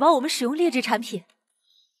户举报我们使用劣质产品。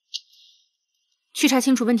去查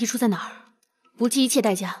清楚问题出在哪儿，不计一切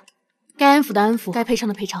代价，该安抚的安抚，该赔偿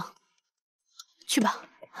的赔偿。去吧。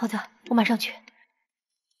好的，我马上去。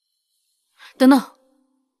等等，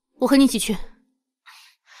我和你一起去。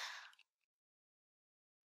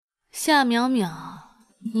夏淼淼，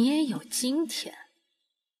你也有今天。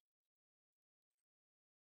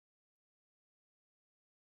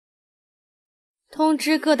通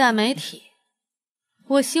知各大媒体，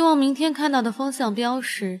我希望明天看到的风向标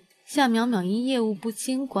是夏淼淼因业务不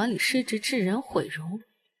经管理失职致人毁容，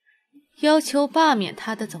要求罢免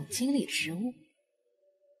她的总经理职务。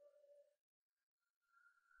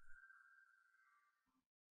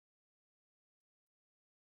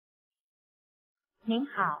您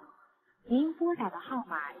好，您拨打的号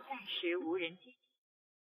码暂时无人接听，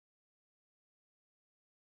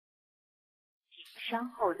请稍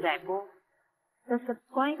后再拨。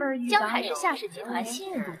江海市夏氏集团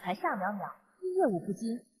新任总裁夏淼淼因业务不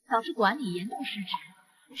精，导致管理严重失职，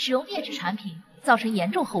使用劣质产品，造成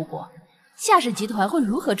严重后果。夏氏集团会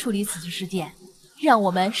如何处理此次事件？让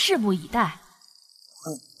我们拭目以待。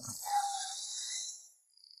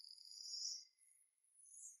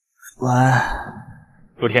喂，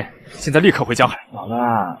陆天，现在立刻回江海。老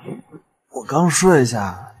大，我刚睡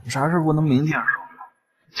下，有啥事不能明天说吗？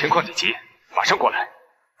情况紧急，马上过来。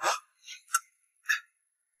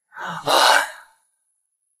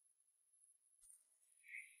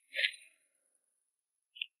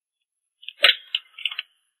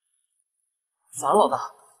咋了，老大？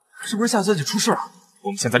是不是夏小姐出事了？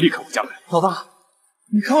我们现在立刻回江海。老大，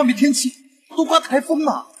你看外面天气都刮台风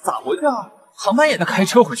呢，咋回去啊？航班也得开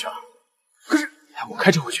车回去啊。可是我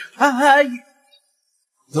开车回去。哎，得，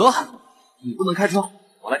你不能开车，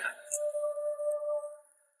我来开。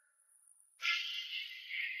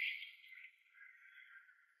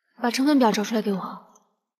把成分表找出来给我。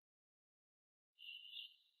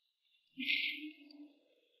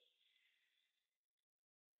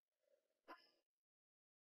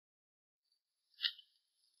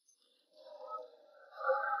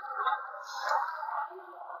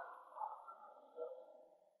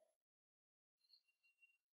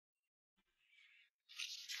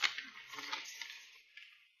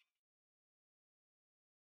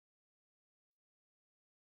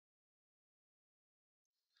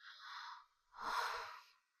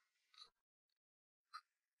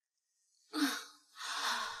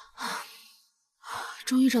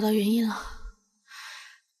终于找到原因了。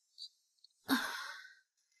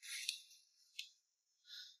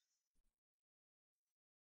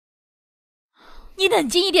你冷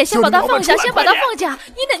静一点，先把他放下，先把他放下。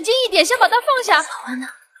你冷静一点，先把他放下。好完了，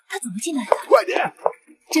他怎么进来的？快点！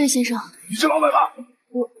这位先生，你是老板吧？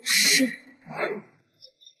我是。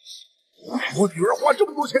我女儿花这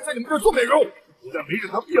么多钱在你们这儿做美容，不但没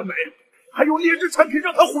让她变美，还用劣质产品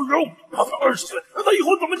让她毁容。她才20岁，那她以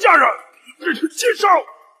后怎么嫁人？这是奸商！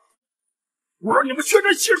我让你们宣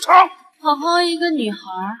战现场！好好一个女孩，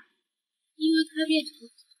因为她变成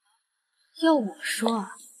要我说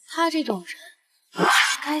啊，她这种人就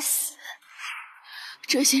是该死。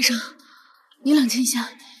这位先生，你冷静一下。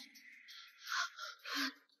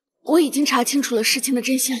我已经查清楚了事情的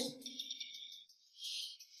真相，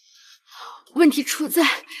问题出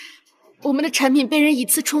在我们的产品被人以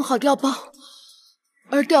次充好调包，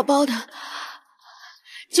而调包的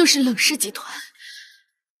就是冷氏集团。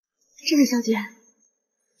这位小姐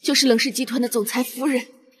就是冷氏集团的总裁夫人，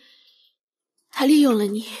她利用了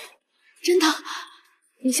你，真的，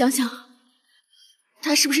你想想，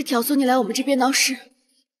她是不是挑唆你来我们这边闹事，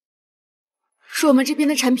说我们这边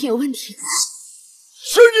的产品有问题？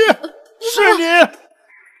是你，是你！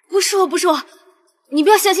不是我，不是我，你不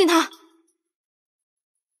要相信她。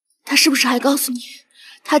她是不是还告诉你，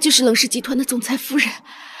她就是冷氏集团的总裁夫人，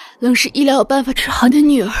冷氏医疗有办法治好你的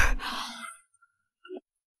女儿？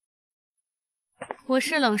我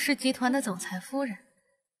是冷氏集团的总裁夫人。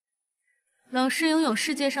冷氏拥有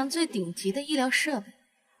世界上最顶级的医疗设备，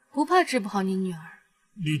不怕治不好你女儿。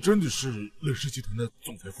你真的是冷氏集团的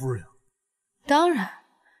总裁夫人啊？当然，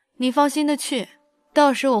你放心的去，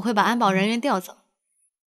到时我会把安保人员调走。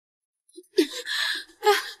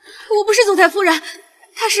我不是总裁夫人，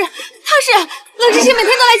他是冷之行每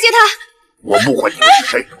天都来接他。我不管你们是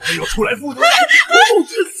谁，只要出来负责，我不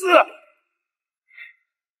致死。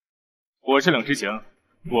我是冷之行，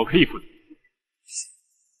我可以负责。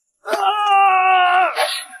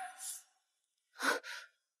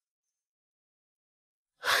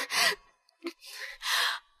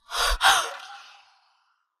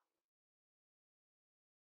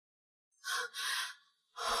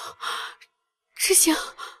志行，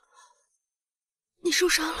你受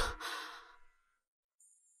伤了。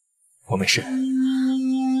我没事。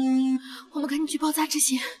我们赶紧去包扎止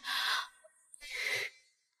血，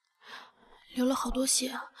流了好多血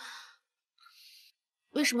啊！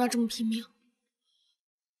为什么要这么拼命？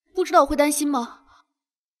不知道我会担心吗？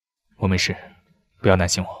我没事，不要担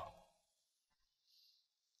心我。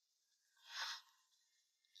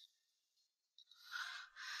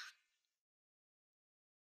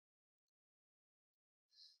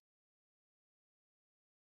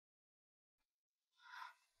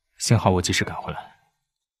幸好我及时赶回来。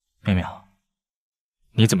妙妙，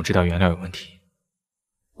你怎么知道原料有问题？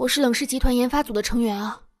我是冷氏集团研发组的成员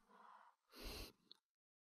啊。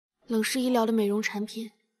冷氏医疗的美容产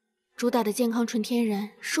品，主打的健康纯天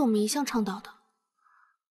然，是我们一向倡导的。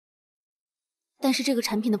但是这个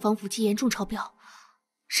产品的防腐剂严重超标，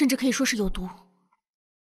甚至可以说是有毒。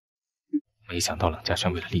没想到冷家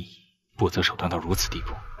轩为了利益，不择手段到如此地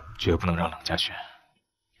步，绝不能让冷家轩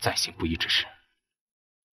再行不义之事。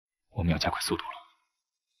我们要加快速度了。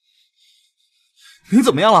你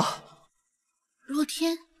怎么样了？若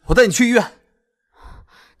天，我带你去医院。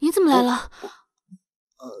你怎么来了？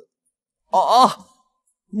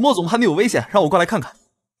莫总怕你有危险，让我过来看看。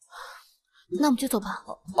那我们就走吧。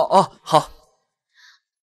好。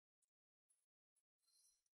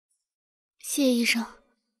谢谢医生。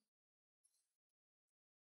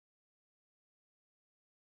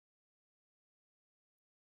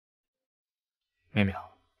妙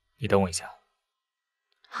妙，你等我一下。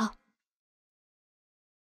好。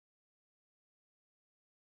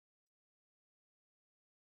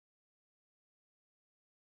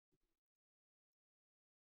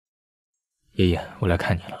爷爷，我来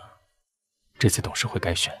看你了。这次董事会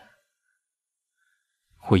改选，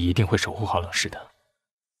我一定会守护好冷氏的。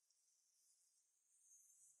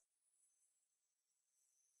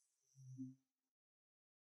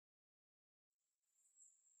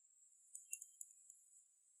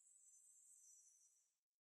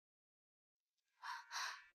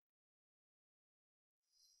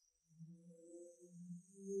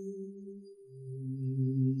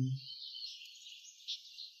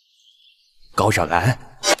高小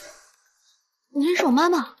兰，你认识我妈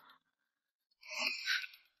妈？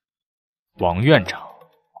王院长。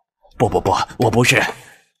不，我不是。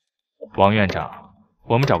王院长，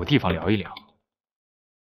我们找个地方聊一聊。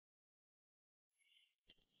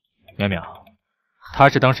淼淼，他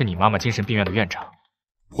是当时你妈妈精神病院的院长，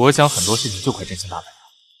我想很多事情就快真相大白了。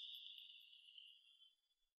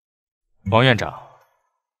王院长，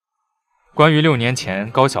关于6年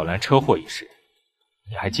前高小兰车祸一事，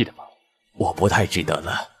你还记得吗？我不太记得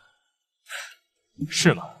了。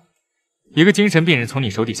是吗？一个精神病人从你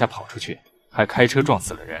手底下跑出去，还开车撞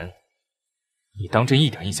死了人，你当真一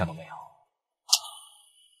点印象都没有？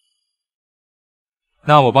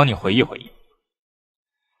那我帮你回忆回忆，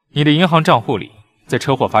你的银行账户里在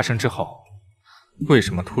车祸发生之后，为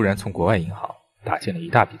什么突然从国外银行打进了一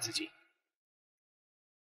大笔资金？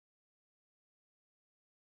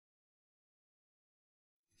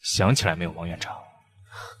想起来没有，王院长？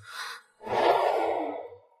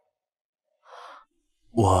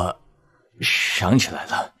我想起来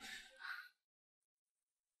了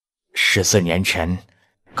，14年前，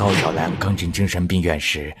高小兰刚进精神病院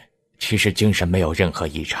时，其实精神没有任何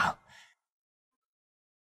异常。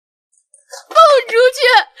放我出去！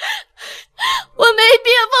我没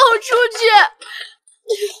病，放我出去！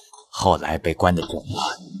后来被关得重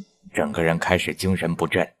了，整个人开始精神不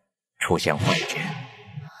振，出现幻觉。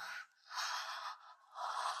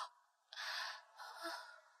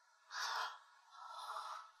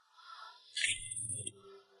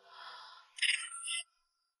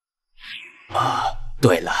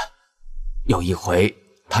对了，有一回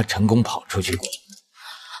他成功跑出去过，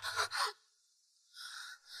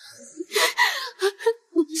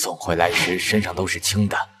送回来时身上都是青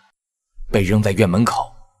的，被扔在院门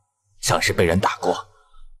口，像是被人打过。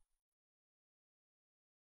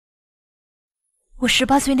我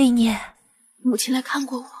18岁那年，母亲来看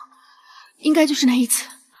过我，应该就是那一次。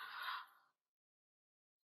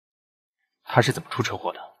他是怎么出车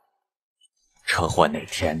祸的？车祸那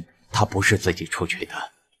天，他不是自己出去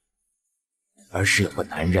的，而是有个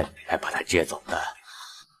男人来把他接走的。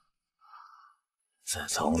自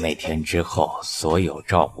从那天之后，所有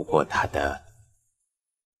照顾过他的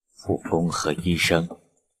护工和医生，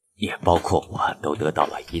也包括我，都得到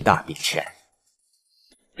了一大笔钱，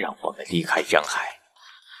让我们离开上海。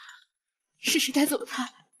是谁带走了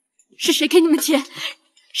他？是谁给你们钱？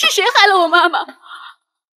是谁害了我妈妈？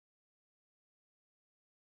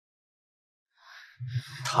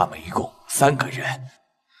他们一共3个人。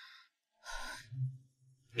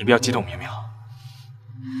你不要激动，苗苗，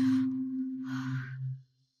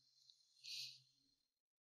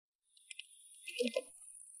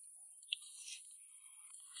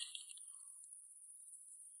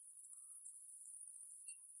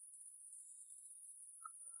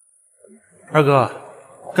二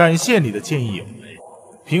哥，感谢你的见义勇为，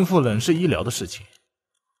平复冷氏医疗的事情。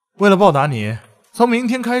为了报答你，从明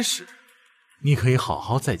天开始，你可以好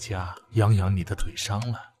好在家养养你的腿伤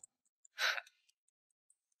了。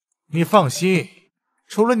你放心，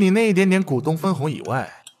除了你那一点点股东分红以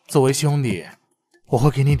外，作为兄弟，我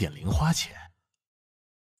会给你点零花钱。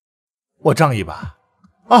我仗义吧。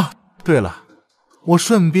啊，对了，我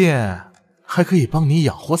顺便还可以帮你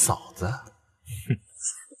养活嫂子。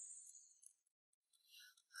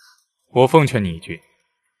我奉劝你一句，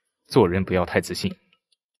做人不要太自信。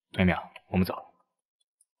淼淼，我们走。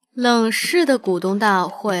冷氏的股东大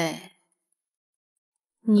会，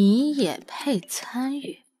你也配参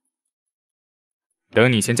与？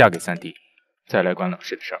等你先嫁给三弟，再来管冷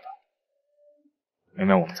氏的事儿吧。淼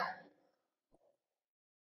淼，我们走。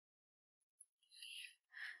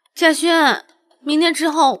夏轩，明天之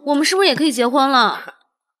后我们是不是也可以结婚了？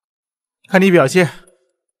看你表现。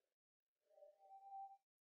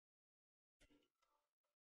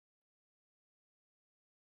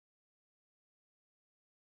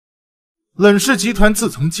冷氏集团自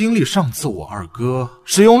从经历上次我二哥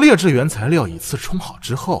使用劣质原材料以次充好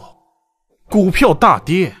之后，股票大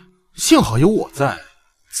跌，幸好有我在，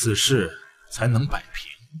此事才能摆平。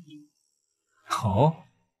哦，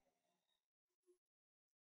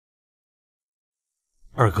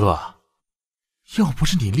二哥，要不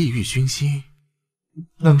是你利欲熏心，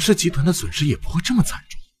冷氏集团的损失也不会这么惨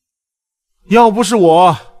重。要不是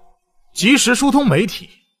我及时疏通媒体，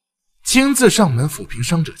亲自上门抚平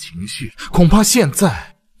伤者情绪，恐怕现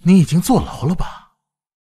在你已经坐牢了吧？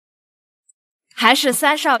还是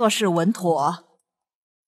三少做事稳妥。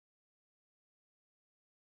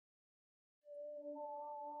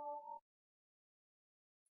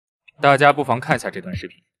大家不妨看下这段视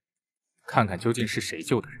频，看看究竟是谁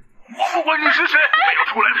救的人。我不管你是谁，没有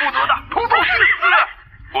出来负责的，统统去死！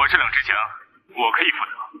我是冷之晴，我可以负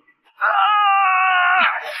责。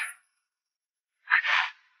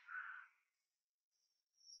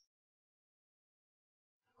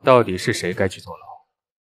到底是谁该去坐牢？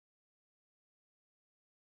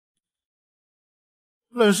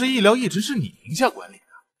冷氏医疗一直是你名下管理的，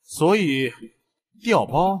所以调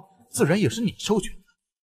包自然也是你授权的。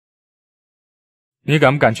你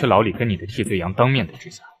敢不敢去牢里跟你的替罪羊当面对质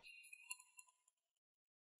下？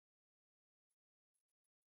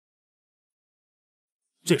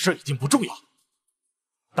这事儿已经不重要，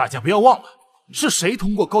大家不要忘了是谁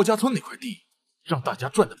通过高家村那块地让大家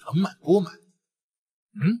赚得盆满钵满。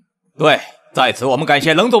对，在此我们感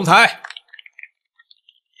谢冷总裁。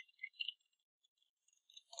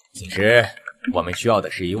此时我们需要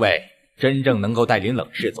的是一位真正能够带领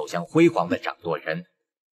冷氏走向辉煌的掌舵人。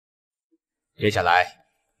接下来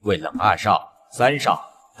为冷二少、三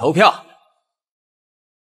少投票。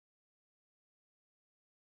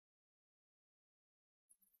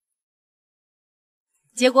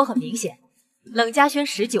结果很明显，冷家轩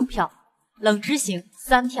19票，冷之行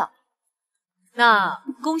3票。那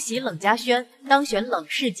恭喜冷家轩当选冷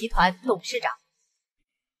氏集团董事长。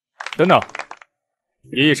等等，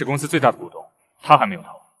爷爷是公司最大的股东，他还没有投。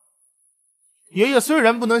爷爷虽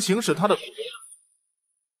然不能行使他的股东，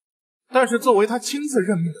但是作为他亲自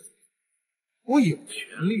任命的，我有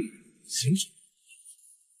权利行使。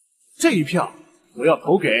这一票我要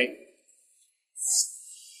投给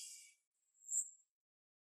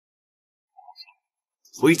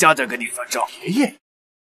回家再跟你算账。爷爷。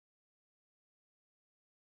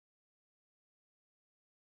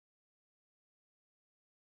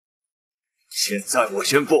现在我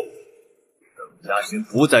宣布，冷家轩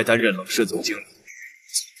不再担任冷氏总经理，从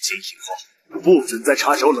今以后不准再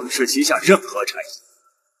插手冷氏旗下任何产业。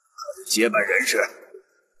他的接班人是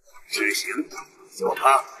执行，由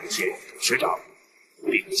他兼任董事长，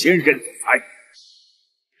并兼任总裁。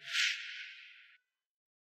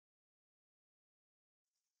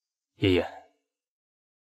爷爷，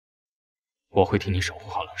我会替你守护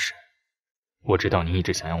好冷氏。我知道你一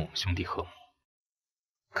直想让我们兄弟和睦，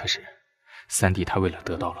可是三弟他为了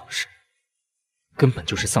得到冷氏，根本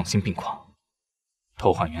就是丧心病狂，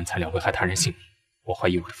偷换原材料危害他人性命。我怀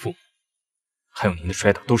疑我的父母，还有您的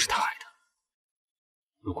摔倒都是他害的。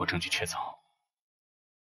如果证据确凿，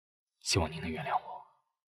希望您能原谅我。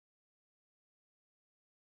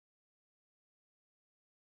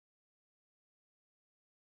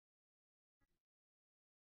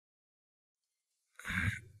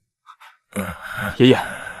爷爷，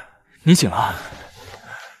您醒了。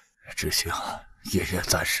知行，爷爷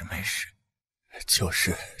暂时没事，就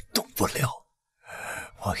是动不了，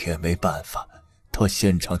我也没办法到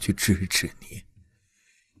现场去支持你。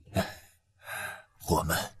我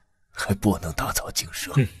们还不能打草惊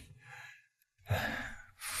蛇。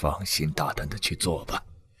放心大胆的去做吧，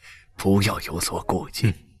不要有所顾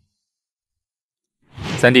忌。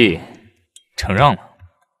三弟，承让了。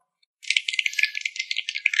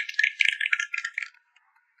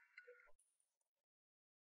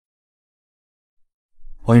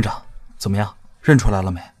王院长，怎么样？认出来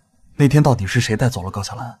了没？那天到底是谁带走了高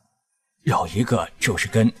小兰？有一个就是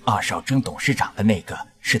跟2少争董事长的那个，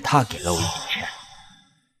是他给了我一笔钱。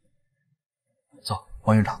走，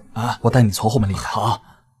王院长啊，我带你从后门离开。好。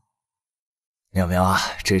苗苗啊，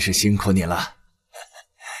真是辛苦你了，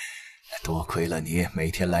多亏了你每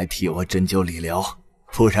天来替我针灸理疗，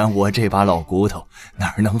不然我这把老骨头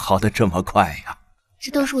哪能好得这么快呀？这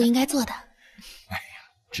都是我应该做的。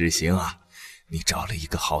知行啊，你找了一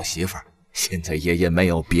个好媳妇儿，现在爷爷没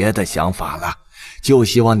有别的想法了，就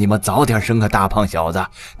希望你们早点生个大胖小子，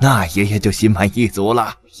那爷爷就心满意足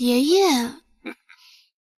了。爷爷，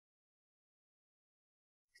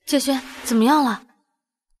建轩怎么样了？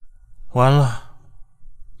完了，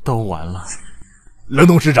都完了。冷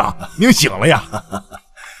董事长，您醒了呀？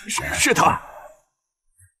是他。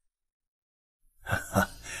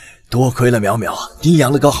多亏了淼淼，你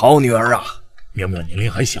养了个好女儿啊！淼淼年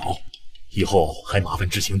龄还小，以后还麻烦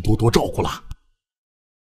知行多多照顾了。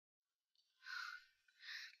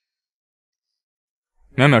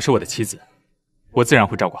淼淼是我的妻子，我自然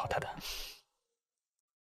会照顾好她的。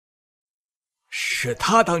是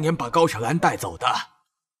他当年把高小兰带走的。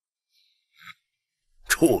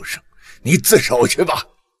畜生，你自首去吧。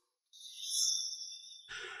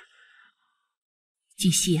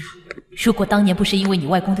锦溪啊，如果当年不是因为你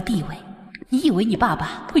外公的地位，你以为你爸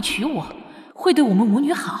爸会娶我，会对我们母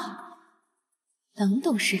女好？冷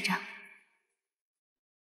董事长，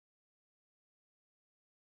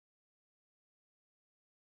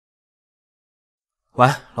喂，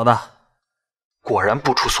老大，果然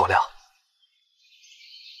不出所料。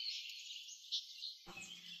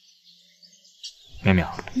淼淼，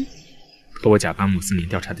和我假扮穆斯林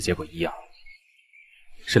调查的结果一样，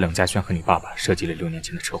是冷家轩和你爸爸设计了6年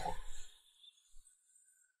前的车祸。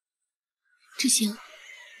知行，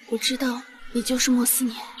我知道你就是莫斯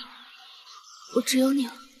年，我只有你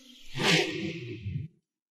了。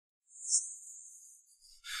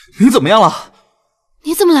你怎么样了？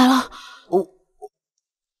你怎么来了？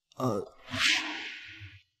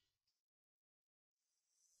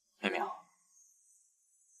淼淼，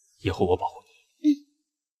以后我保护你。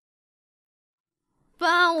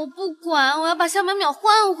爸，我不管，我要把夏淼淼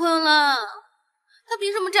换回来。他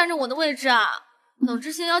凭什么占着我的位置啊？冷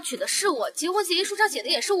知行要娶的是我，结婚协议书上写的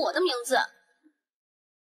也是我的名字。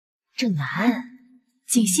正南，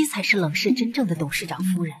锦溪才是冷氏真正的董事长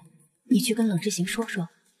夫人，你去跟冷知行说说，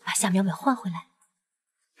把夏淼淼换回来。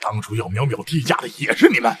当初要淼淼替嫁的也是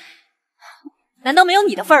你们，难道没有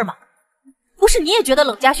你的份儿吗？不是你也觉得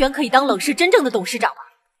冷家轩可以当冷氏真正的董事长吗？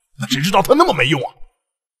那谁知道他那么没用啊？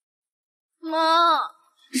妈，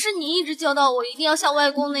是你一直教导我一定要像外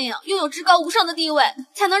公那样拥有至高无上的地位，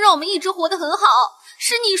才能让我们一直活得很好。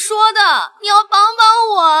是你说的，你要帮帮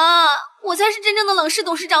我，我才是真正的冷氏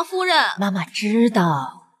董事长夫人。妈妈知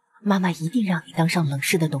道，妈妈一定让你当上冷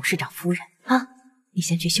氏的董事长夫人啊！你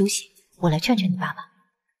先去休息，我来劝劝你爸爸。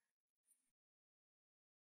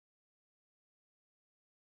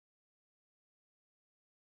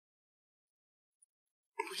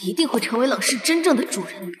我一定会成为冷氏真正的主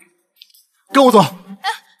人。跟我走。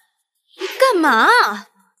你干嘛？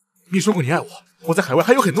你说过你爱我，我在海外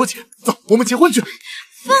还有很多钱，走，我们结婚去。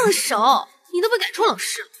放手！你都被赶出冷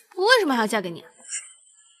氏了，我为什么还要嫁给你？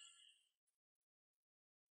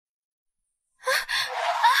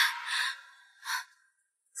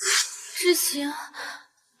知行，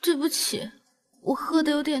对不起，我喝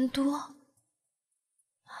的有点多。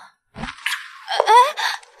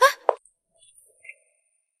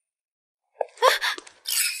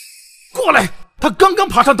过来！他刚刚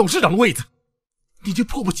爬上董事长的位子，你就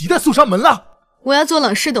迫不及待送上门了。我要做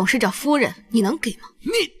冷氏董事长夫人，你能给吗？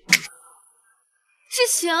你知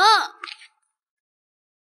行，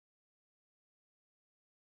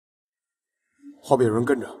后面有人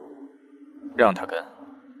跟着，让他跟。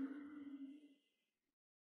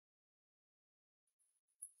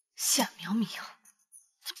夏淼淼，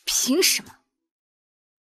你凭什么？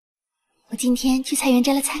我今天去菜园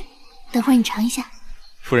摘了菜，等会儿你尝一下。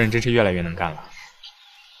夫人真是越来越能干了。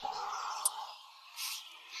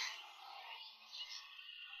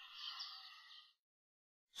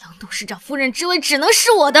冷董事长夫人之位只能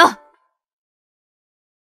是我的。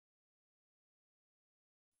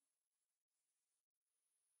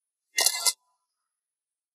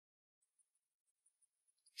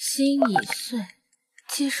心已碎，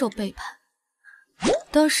接受背叛。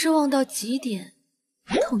当失望到极点，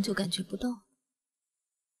痛就感觉不到。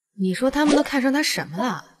你说他们都看上他什么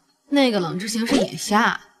了？那个冷之行是眼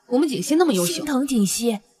瞎，我们锦溪那么优秀，心疼锦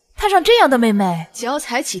溪，看上这样的妹妹，脚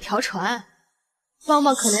踩几条船，帮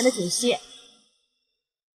帮可怜的锦溪。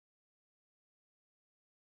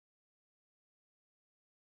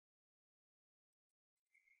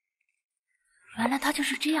原来他就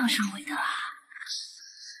是这样上位的啊！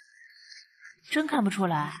真看不出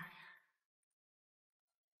来。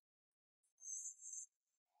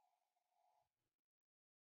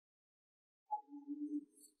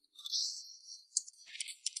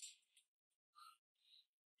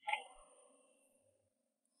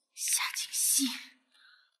夏锦溪，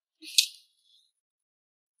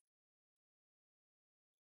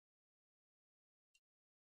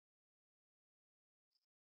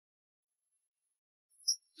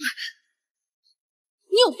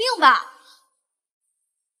你有病吧？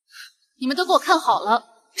你们都给我看好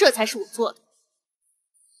了，这才是我做的。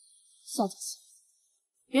夏锦溪，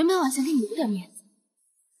原本我还想给你留点面子，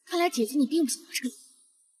看来姐姐你并不喜欢这个人。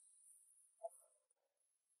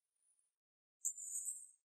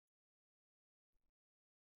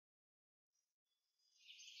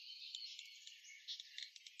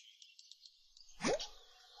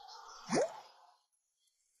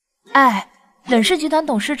哎，冷氏集团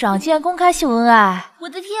董事长竟然公开秀恩爱！我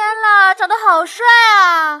的天啦，长得好帅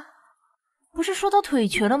啊！不是说他腿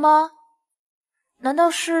瘸了吗？难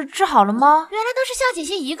道是治好了吗？原来都是夏锦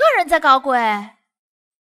溪一个人在搞鬼。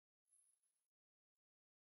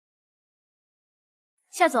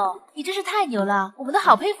夏总，你真是太牛了，我们都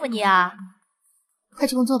好佩服你啊！快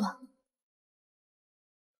去工作吧。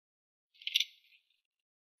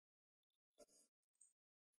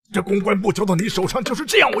这公关部交到你手上就是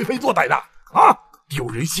这样为非作歹的啊！丢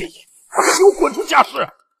人现眼，给我滚出夏氏！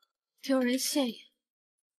丢人现眼，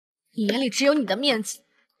你眼里只有你的面子，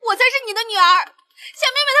我才是你的女儿，夏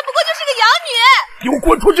妹妹她不过就是个养女。给我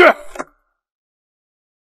滚出去！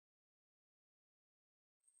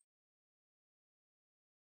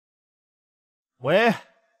喂，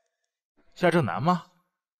夏正南吗？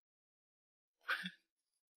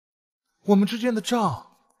我们之间的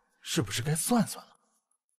账是不是该算算了？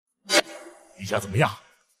你想怎么样？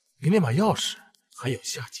你那把钥匙还有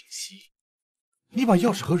夏锦溪，你把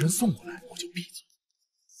钥匙和人送过来，我就闭嘴。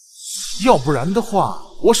要不然的话，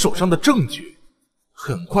我手上的证据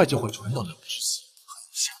很快就会传到冷之行和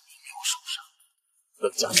夏明苗手上。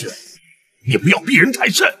冷家俊，你不要逼人太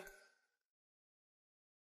甚！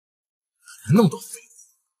那么多废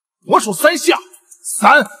物，我数3下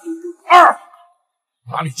，3、2，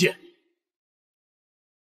哪里见？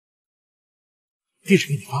地址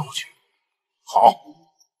给你发过去。好。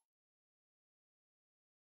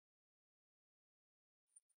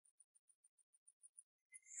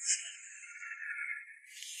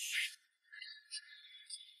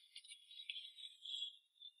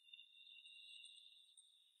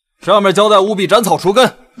上面交代务必斩草除根，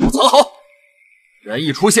藏好。人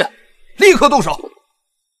一出现，立刻动手。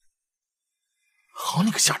好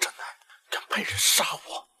你个夏正南，敢派人杀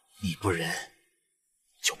我！你不仁，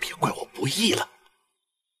就别怪我不义了。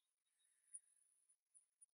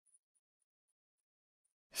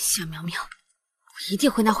夏苗苗，我一定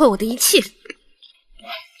会拿回我的一切。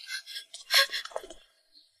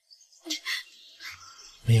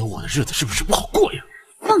没有我的日子是不是不好过呀？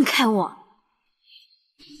放开我！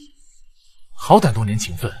好歹多年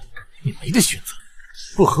情分，你没得选择，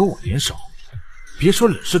不和我联手，别说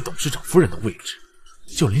冷氏董事长夫人的位置，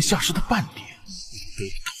就连夏氏的半点你都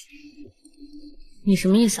不。你什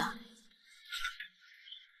么意思啊？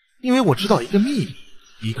因为我知道一个秘密，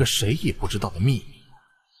一个谁也不知道的秘密。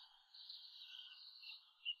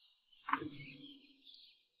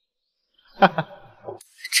哈哈，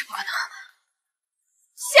这不可能！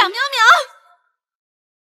夏苗苗。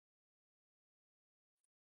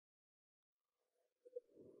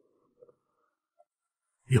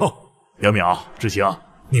哟，苗苗、志行，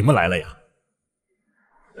你们来了呀？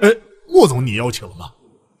莫总你邀请了吗？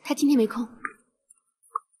他今天没空。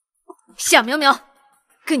夏苗苗，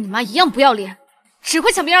跟你妈一样不要脸，只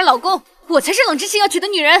会抢别人老公，我才是冷之心要娶的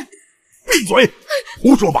女人。闭嘴！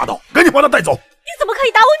胡说八道，赶紧把她带走！你怎么可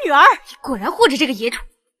以打我女儿？你果然护着这个野种！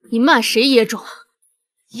你骂谁野种？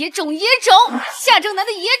野种，野种！夏正南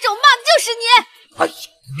的野种，骂的就是你！哎呀，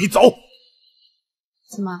你走！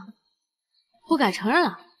怎么？不敢承认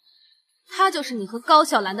了？她就是你和高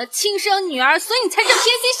小兰的亲生女儿，所以你才这么偏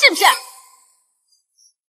心，是不是？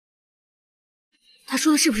他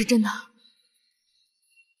说的是不是真的？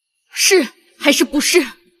是还是不是？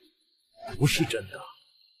不是真的。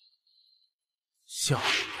夏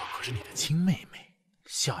可是你的亲妹妹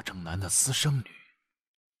夏正南的私生女，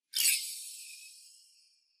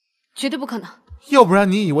绝对不可能。要不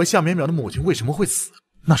然你以为夏淼淼的母亲为什么会死？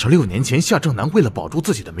那是6年前夏正南为了保住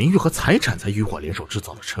自己的名誉和财产，才与我联手制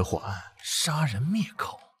造的车祸案，杀人灭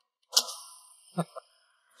口。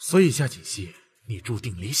所以夏锦溪，你注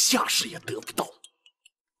定连夏氏也得不到，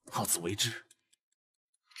好自为之。这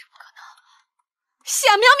不可能！夏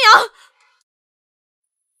淼淼，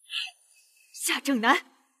夏正南，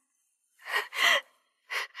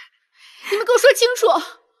你们给我说清楚！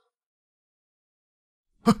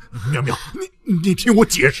淼淼，你听我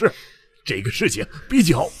解释，这个事情比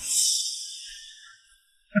较……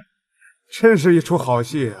真是一出好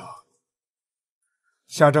戏啊！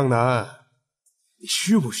夏正南，你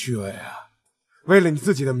虚不虚伪啊？为了你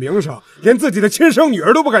自己的名声，连自己的亲生女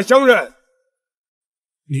儿都不敢相认，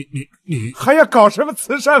你还要搞什么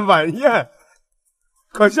慈善晚宴？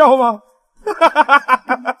可笑吗？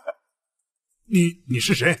你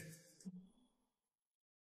是谁？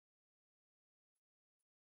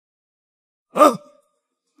啊！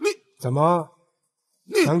你怎么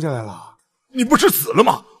想起来了？你不是死了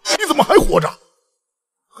吗？你怎么还活着？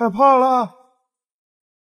害怕了？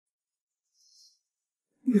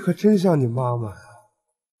你可真像你妈妈呀！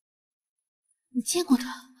你见过她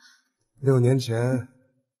6年前，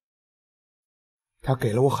她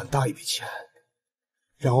给了我很大一笔钱，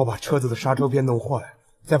让我把车子的刹车片弄坏，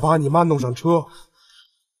再把你妈弄上车。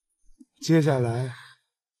接下来，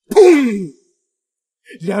砰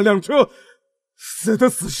！2辆车，死的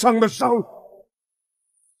死，伤的伤。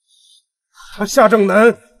他夏正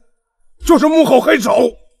南就是幕后黑手。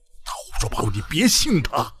他胡说八道，你别信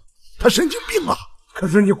他，他神经病啊！可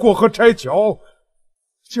是你过河拆桥，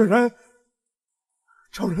竟然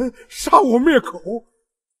找人杀我灭口，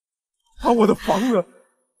把我的房子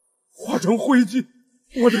化成灰烬，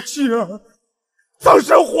我的妻儿葬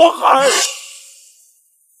身火海，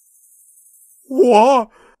我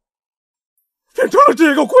变成了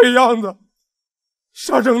这个鬼样子。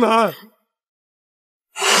沙正南，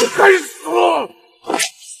你该死！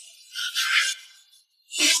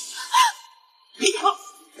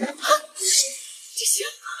这行，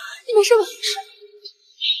你没事吧？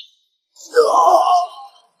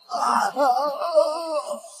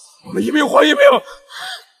我们一命换一命，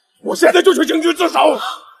我现在就去警局自首。正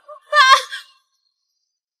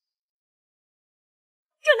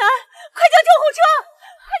南，快叫救护车！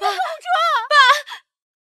快叫救护车！爸！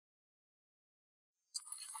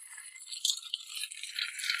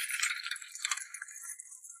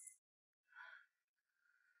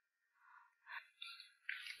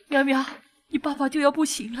淼淼，你爸爸就要不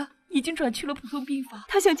行了，已经转去了普通病房，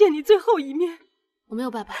他想见你最后一面。我没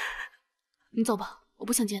有爸爸，你走吧，我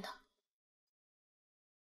不想见他。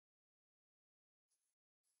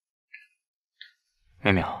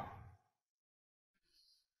淼淼，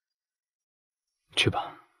去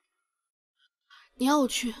吧。你要我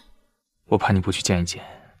去？我怕你不去见一见，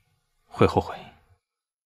会后悔。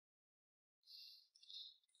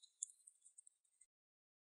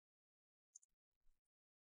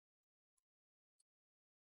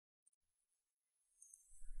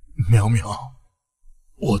淼淼，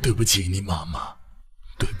我对不起你妈妈，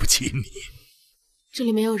对不起你。这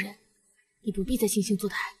里没有人，你不必再惺惺作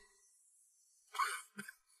态。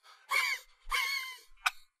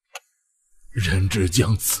人之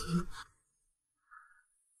将死，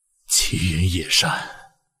其言也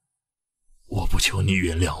善。我不求你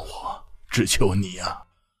原谅我，只求你啊，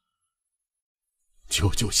救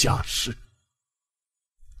救夏氏，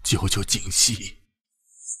救救锦溪。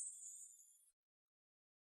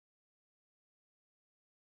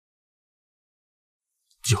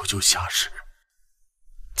救救夏氏，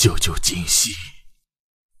救救锦溪。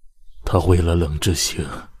他为了冷之行，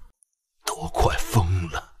都快疯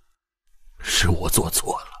了。是我做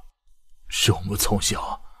错了，是我们从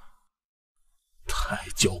小太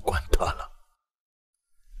娇惯他了，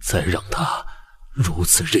才让他如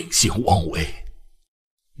此任性妄为。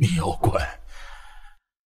你要怪，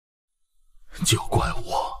就怪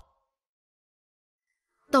我。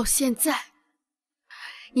到现在，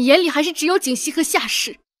你眼里还是只有锦溪和夏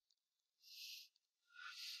氏。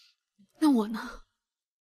那我呢？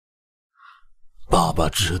爸爸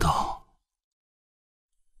知道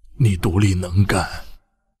你独立能干，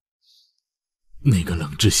那个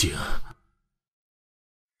冷之行，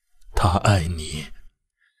他爱你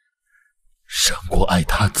胜过爱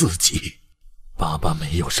他自己。爸爸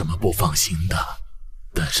没有什么不放心的，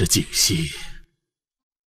但是锦溪，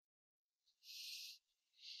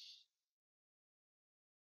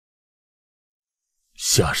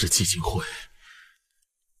夏氏基金会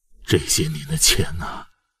这些年的钱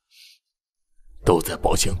啊，都在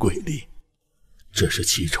保险柜里。这是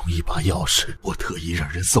其中一把钥匙，我特意让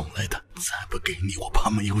人送来的。再不给你，我怕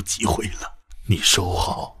没有机会了。你收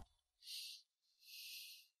好。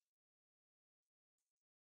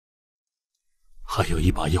还有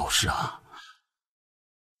一把钥匙啊，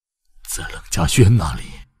在冷家轩那里，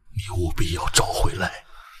你务必要找回来。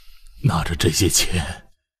拿着这些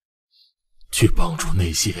钱，去帮助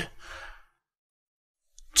那些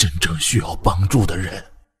真正需要帮助的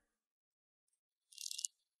人。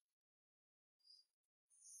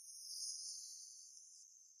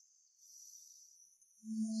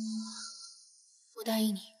我答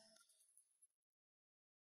应你。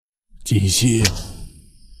锦溪，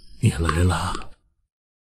你来了。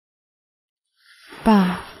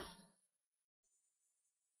爸。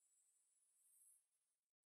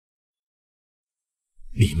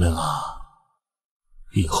你们啊，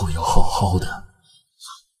以后要好好的，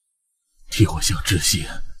替我向知县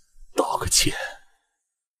道个歉。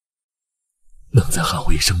能再喊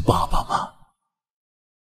我一声爸爸吗？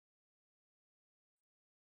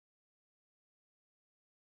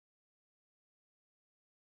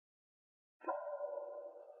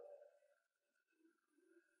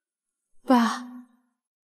爸，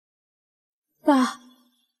爸，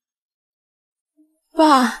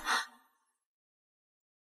爸，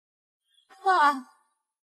爸。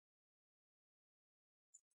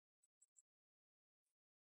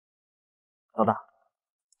老大，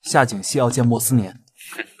夏景熙要见莫思年。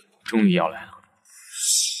终于要来了。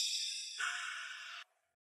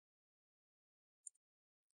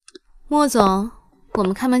莫总，我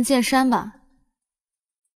们开门见山吧。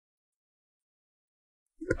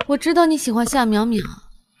我知道你喜欢夏淼淼，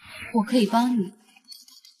我可以帮你，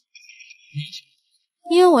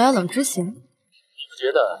因为我要冷之行。你不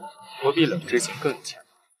觉得我比冷之行更强？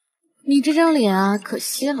你这张脸啊，可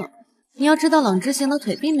惜了。你要知道，冷之行的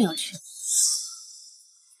腿并没有瘸，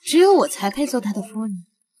只有我才配做他的夫人。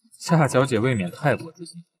夏小姐未免太过自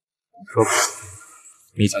信，说不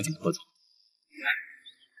定你想请何总。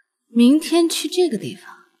明天去这个地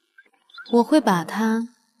方，我会把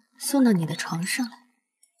他送到你的床上来。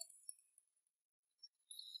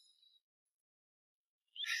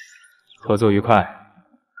合作愉快。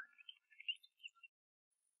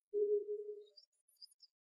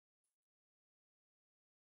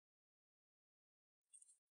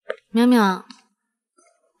淼淼，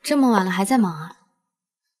这么晚了还在忙啊？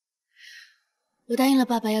我答应了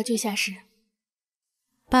爸爸要救夏氏，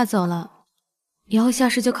爸走了，以后夏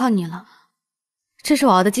氏就靠你了。这是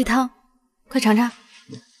我熬的鸡汤，快尝尝。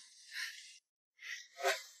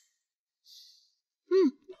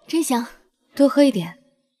真香，多喝一点。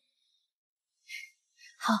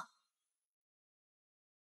好。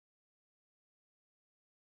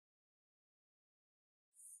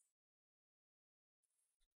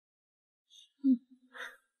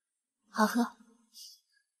好喝。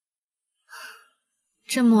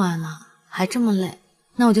这么晚了还这么累，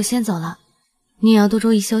那我就先走了，你也要多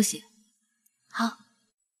注意休息。好。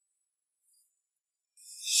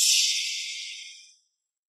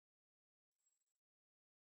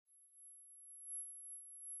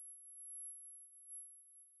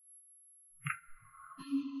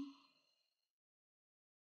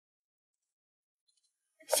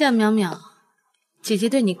夏淼淼，姐姐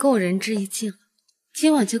对你够仁至义尽了，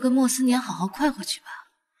今晚就跟莫思年好好快活去吧。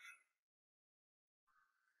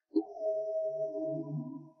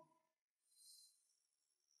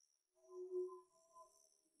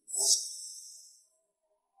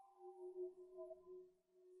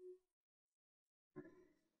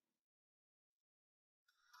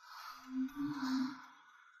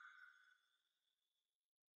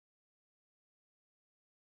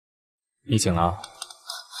你醒了？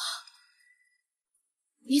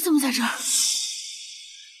你怎么在这儿？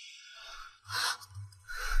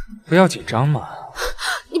不要紧张嘛。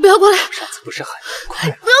你不要过来！上次不是喊你快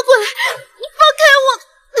吗？不要过来！你放开我！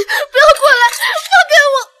不要过来！放开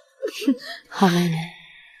我！好妹妹，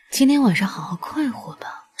今天晚上好好快活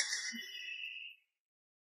吧。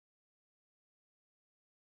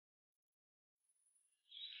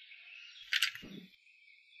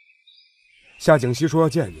夏景熙说要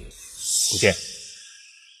见你，不见。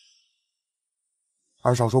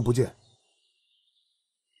二少说不见。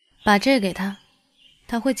把这给他，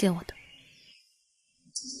他会见我的。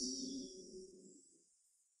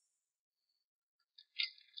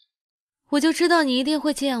我就知道你一定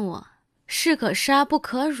会见我，士可杀不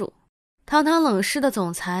可辱。堂堂冷氏的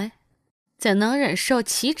总裁，怎能忍受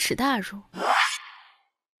奇耻大辱？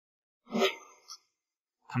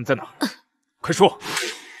他们在哪？快说！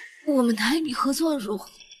我们哪比合作辱？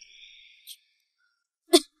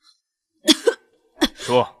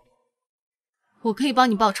说。我可以帮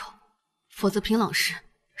你报仇，否则凭老师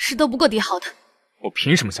是斗不过帝豪的。我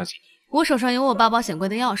凭什么相信你？我手上有我爸保险柜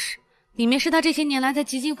的钥匙，里面是他这些年来在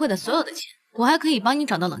基金会的所有的钱。我还可以帮你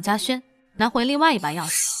找到冷家轩，拿回另外一把钥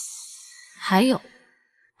匙。还有，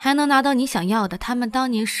还能拿到你想要的他们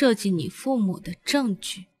当年设计你父母的证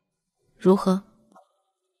据，如何？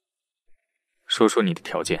说说你的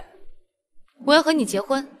条件。我要和你结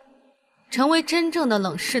婚，成为真正的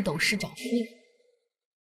冷氏董事长夫人。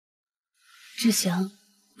志行，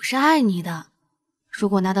我是爱你的。如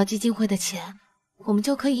果拿到基金会的钱，我们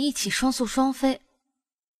就可以一起双宿双飞。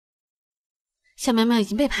夏苗苗已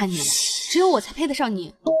经背叛你了，只有我才配得上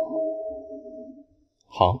你。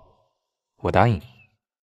好，我答应你。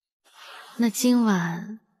那今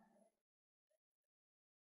晚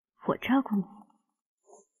我照顾你。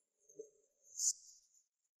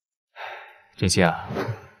君熙啊，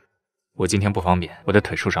我今天不方便，我的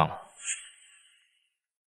腿受伤了，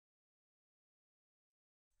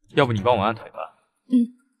要不你帮我按腿吧？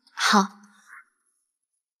好。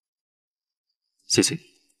谢谢你。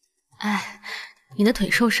哎，你的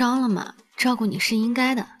腿受伤了嘛，照顾你是应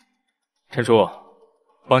该的。陈叔，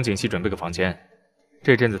帮景熙准备个房间，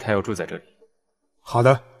这阵子她要住在这里。好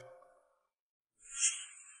的。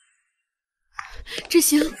志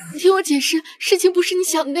行，你听我解释，事情不是你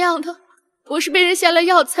想的那样的，我是被人下了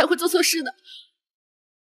药才会做错事的。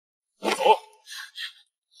走。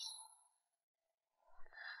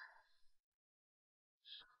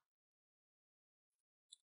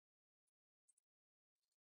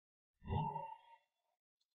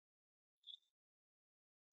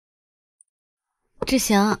志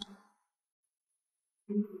行，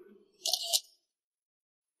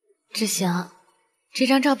志行，这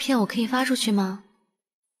张照片我可以发出去吗？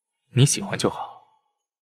你喜欢就好。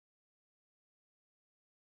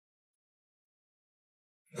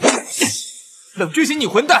冷之行，你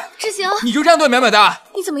混蛋！志行，你就这样对淼淼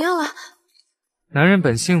的？你怎么样了？男人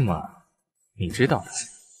本性嘛，你知道的。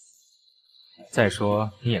再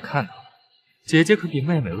说你也看到了，姐姐可比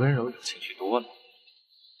妹妹温柔有情趣多了。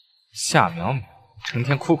夏淼淼成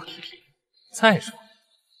天哭哭啼啼。再说，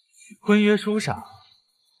婚约书上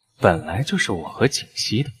本来就是我和景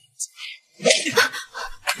熙的名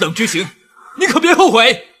字。冷之行，你可别后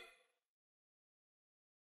悔！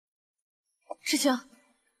志行，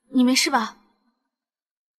你没事吧？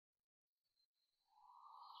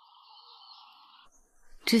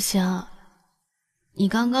志行，你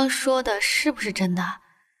刚刚说的是不是真的？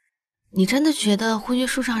你真的觉得婚约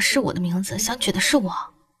书上是我的名字，想娶的是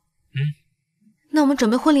我？那我们准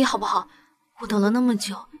备婚礼好不好？我等了那么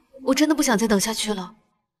久，我真的不想再等下去了。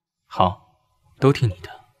好，都听你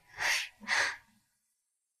的。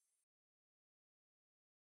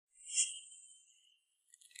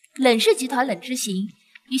冷氏集团冷之行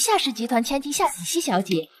与夏氏集团千金夏锦熙小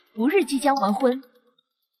姐不日即将完婚。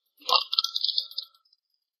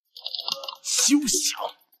休想！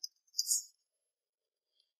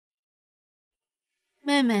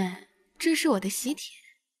妹妹，这是我的喜帖，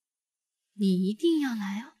你一定要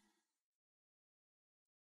来哦。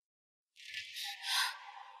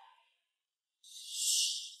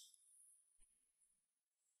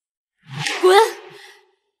滚！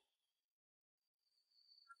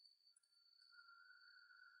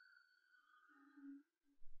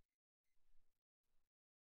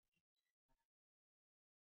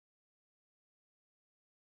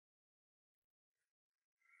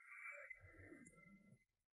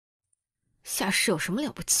夏氏有什么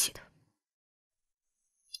了不起的？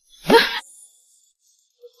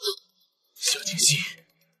小锦溪，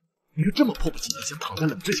你是这么迫不及待想躺在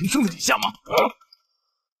冷之行身子底下吗？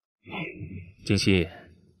锦溪，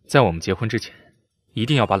在我们结婚之前，一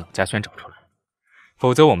定要把冷家轩找出来，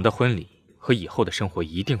否则我们的婚礼和以后的生活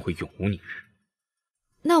一定会永无宁日。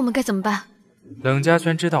那我们该怎么办？冷家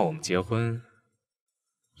轩知道我们结婚，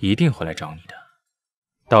一定会来找你的。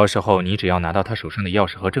到时候你只要拿到他手上的钥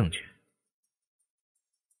匙和证据，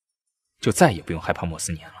就再也不用害怕莫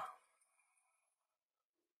思年了。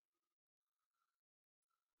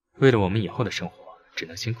为了我们以后的生活，只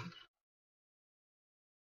能辛苦你了。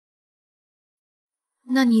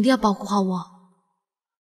那你一定要保护好我。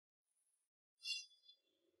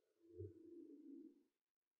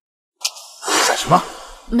干什么？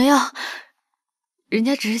没有，人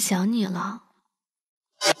家只是想你了。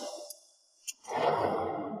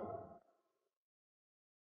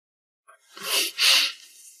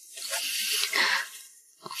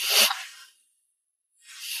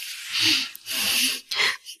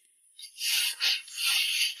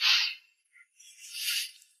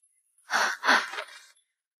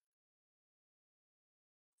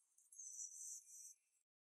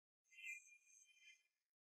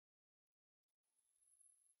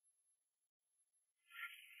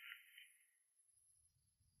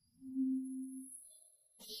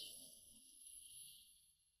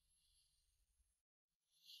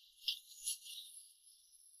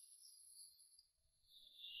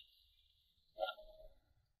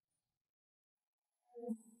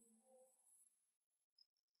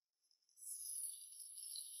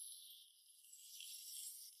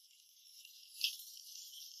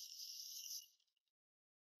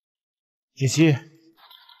锦溪，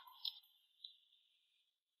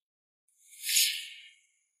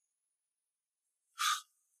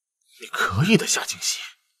你可以的，夏锦溪，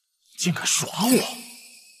竟敢耍我！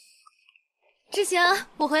知行，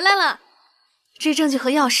我回来了，这是证据和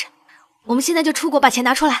钥匙，我们现在就出国把钱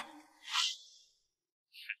拿出来。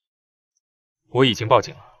我已经报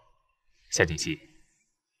警了，夏锦溪，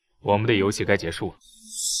我们的游戏该结束了。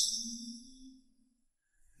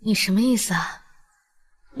你什么意思啊？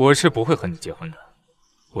我是不会和你结婚的，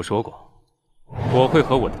我说过，我会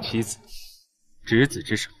和我的妻子执子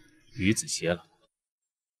之手，与子偕老。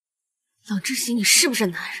冷知行，你是不是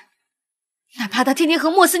男人？哪怕他天天和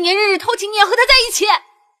莫思年日日偷情，你也要和他在一起。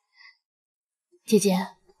姐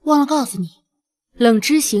姐，忘了告诉你，冷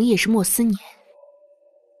知行也是莫思年。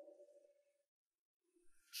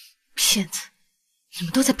骗子，你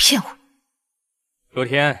们都在骗我。罗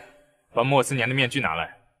天，把莫思年的面具拿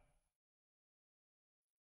来。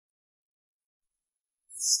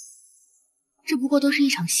这不过都是一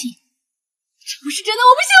场戏，这不是真的，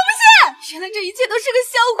我不信，我不信！原来这一切都是个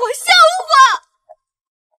笑话，笑话！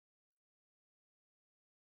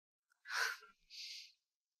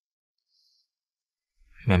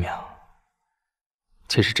妙妙，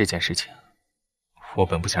其实这件事情，我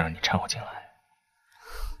本不想让你掺和进来。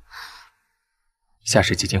夏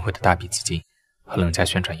氏基金会的大笔资金和冷家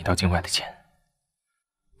旋转移到境外的钱，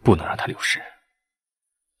不能让它流失，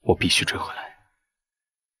我必须追回来。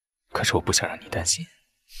可是我不想让你担心。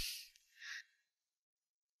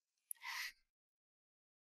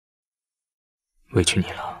委屈你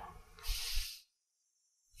了。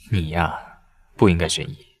你呀，不应该学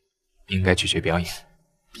医，应该去学表演。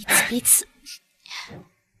彼此。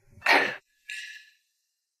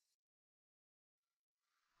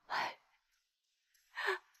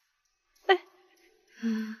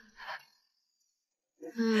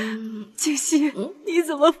静熙，你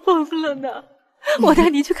怎么疯了呢？我带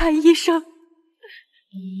你去看医生。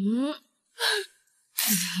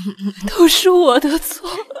都是我的错。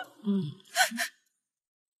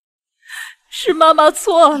是妈妈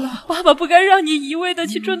错了，妈妈不该让你一味的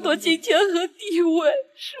去争夺金钱和地位，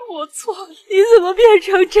是我错了。你怎么变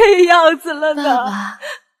成这样子了呢？爸爸，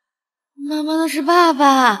妈妈那是爸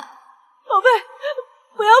爸。宝贝，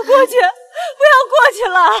不要过去，不要过去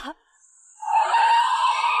了。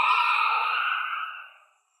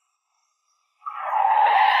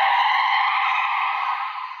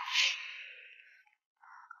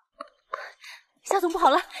夏总，不好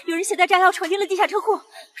了，有人携带炸药闯进了地下车库，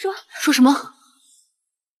说什么？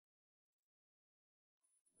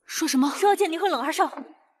说什么？说要见您和冷二少，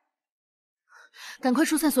赶快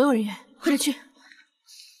疏散所有人员，快点去！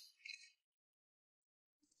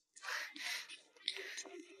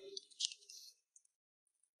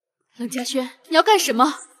冷家轩，你要干什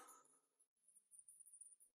么？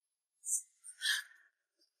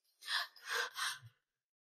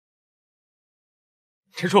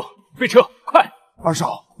陈叔，备车，快！二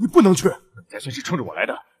少，你不能去。冷家轩是冲着我来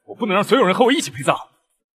的，我不能让所有人和我一起陪葬。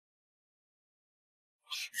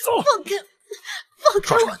走！放开！放开！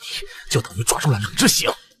抓住了你，就等于抓住了冷知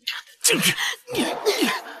行。进去！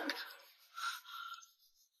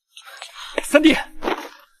三弟，不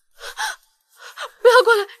要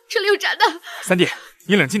过来，这里有炸弹！三弟，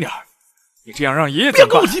你冷静点儿，你这样让爷爷别怎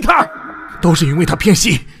么办？跟我提他，都是因为他偏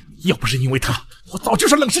心，要不是因为他，我早就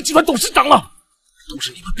是冷氏集团董事长了。都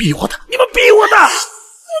是你们逼我的，你们逼我的！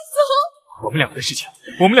我们两个的事情，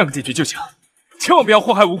我们两个解决就行，千万不要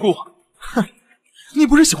祸害无辜。哼，你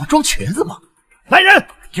不是喜欢装瘸子吗？来人，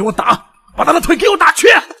给我打，把他的腿给我打瘸！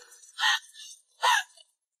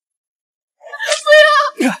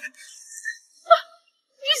不要！知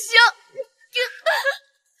行，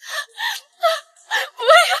不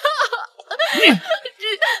要！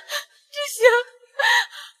知行，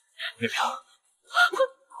妙妙，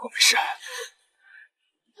我没事。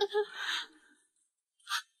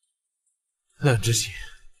冷知行，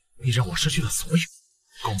你让我失去了所有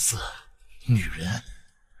公司、女人，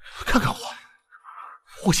看看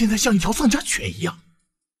我现在像一条丧家犬一样。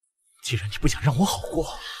既然你不想让我好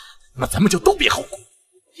过，那咱们就都别好过，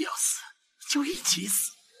要死就一起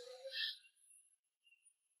死。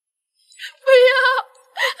不要！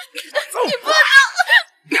走，你不能！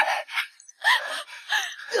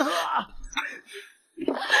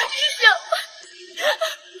知行。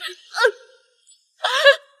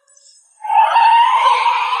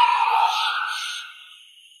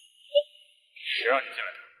谁让你进来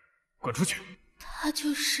的？滚出去！他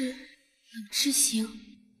就是冷知行。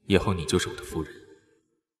以后你就是我的夫人。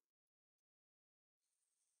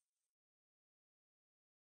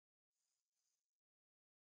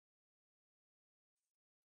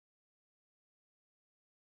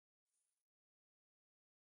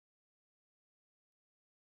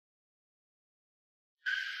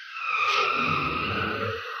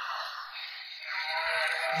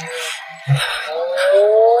干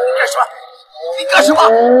什么？你干什么？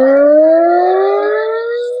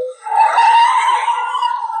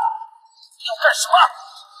你要干什么？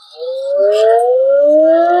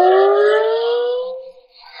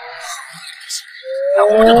让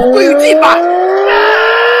我这头归于地吧！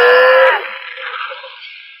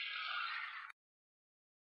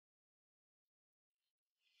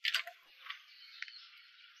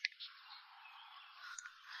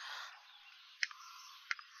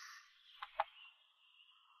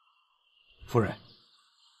夫人，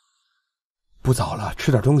不早了，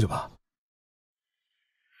吃点东西吧。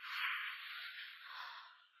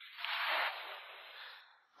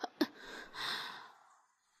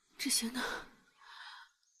知行呢？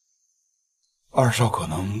二少可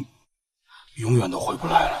能永远都回不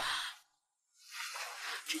来了。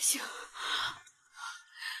知行，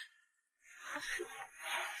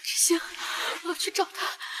知行，我要去找他。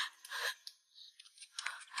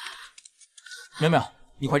淼淼，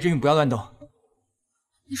你怀着孕不要乱动。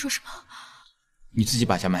你说什么？你自己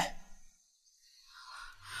把下脉。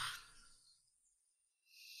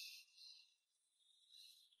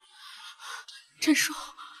陈叔，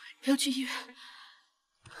要去医院。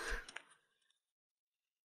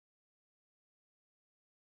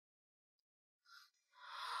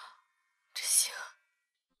知行，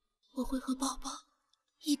我会和宝宝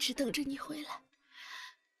一直等着你回来。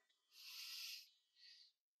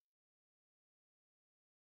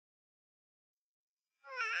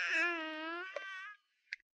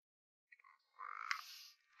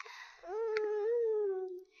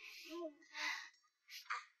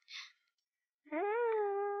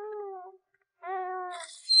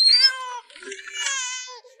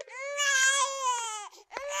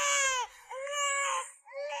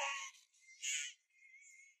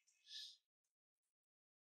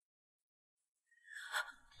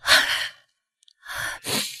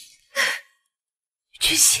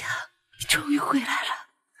知行，你终于回来了，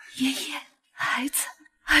爷爷、孩子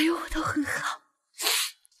还有我都很好。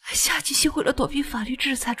夏季学会了躲避法律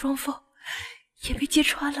制裁，装疯也被揭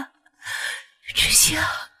穿了。知行，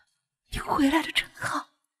你回来的真好。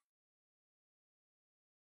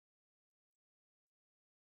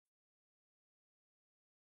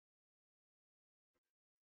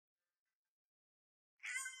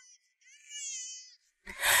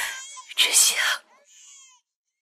知行，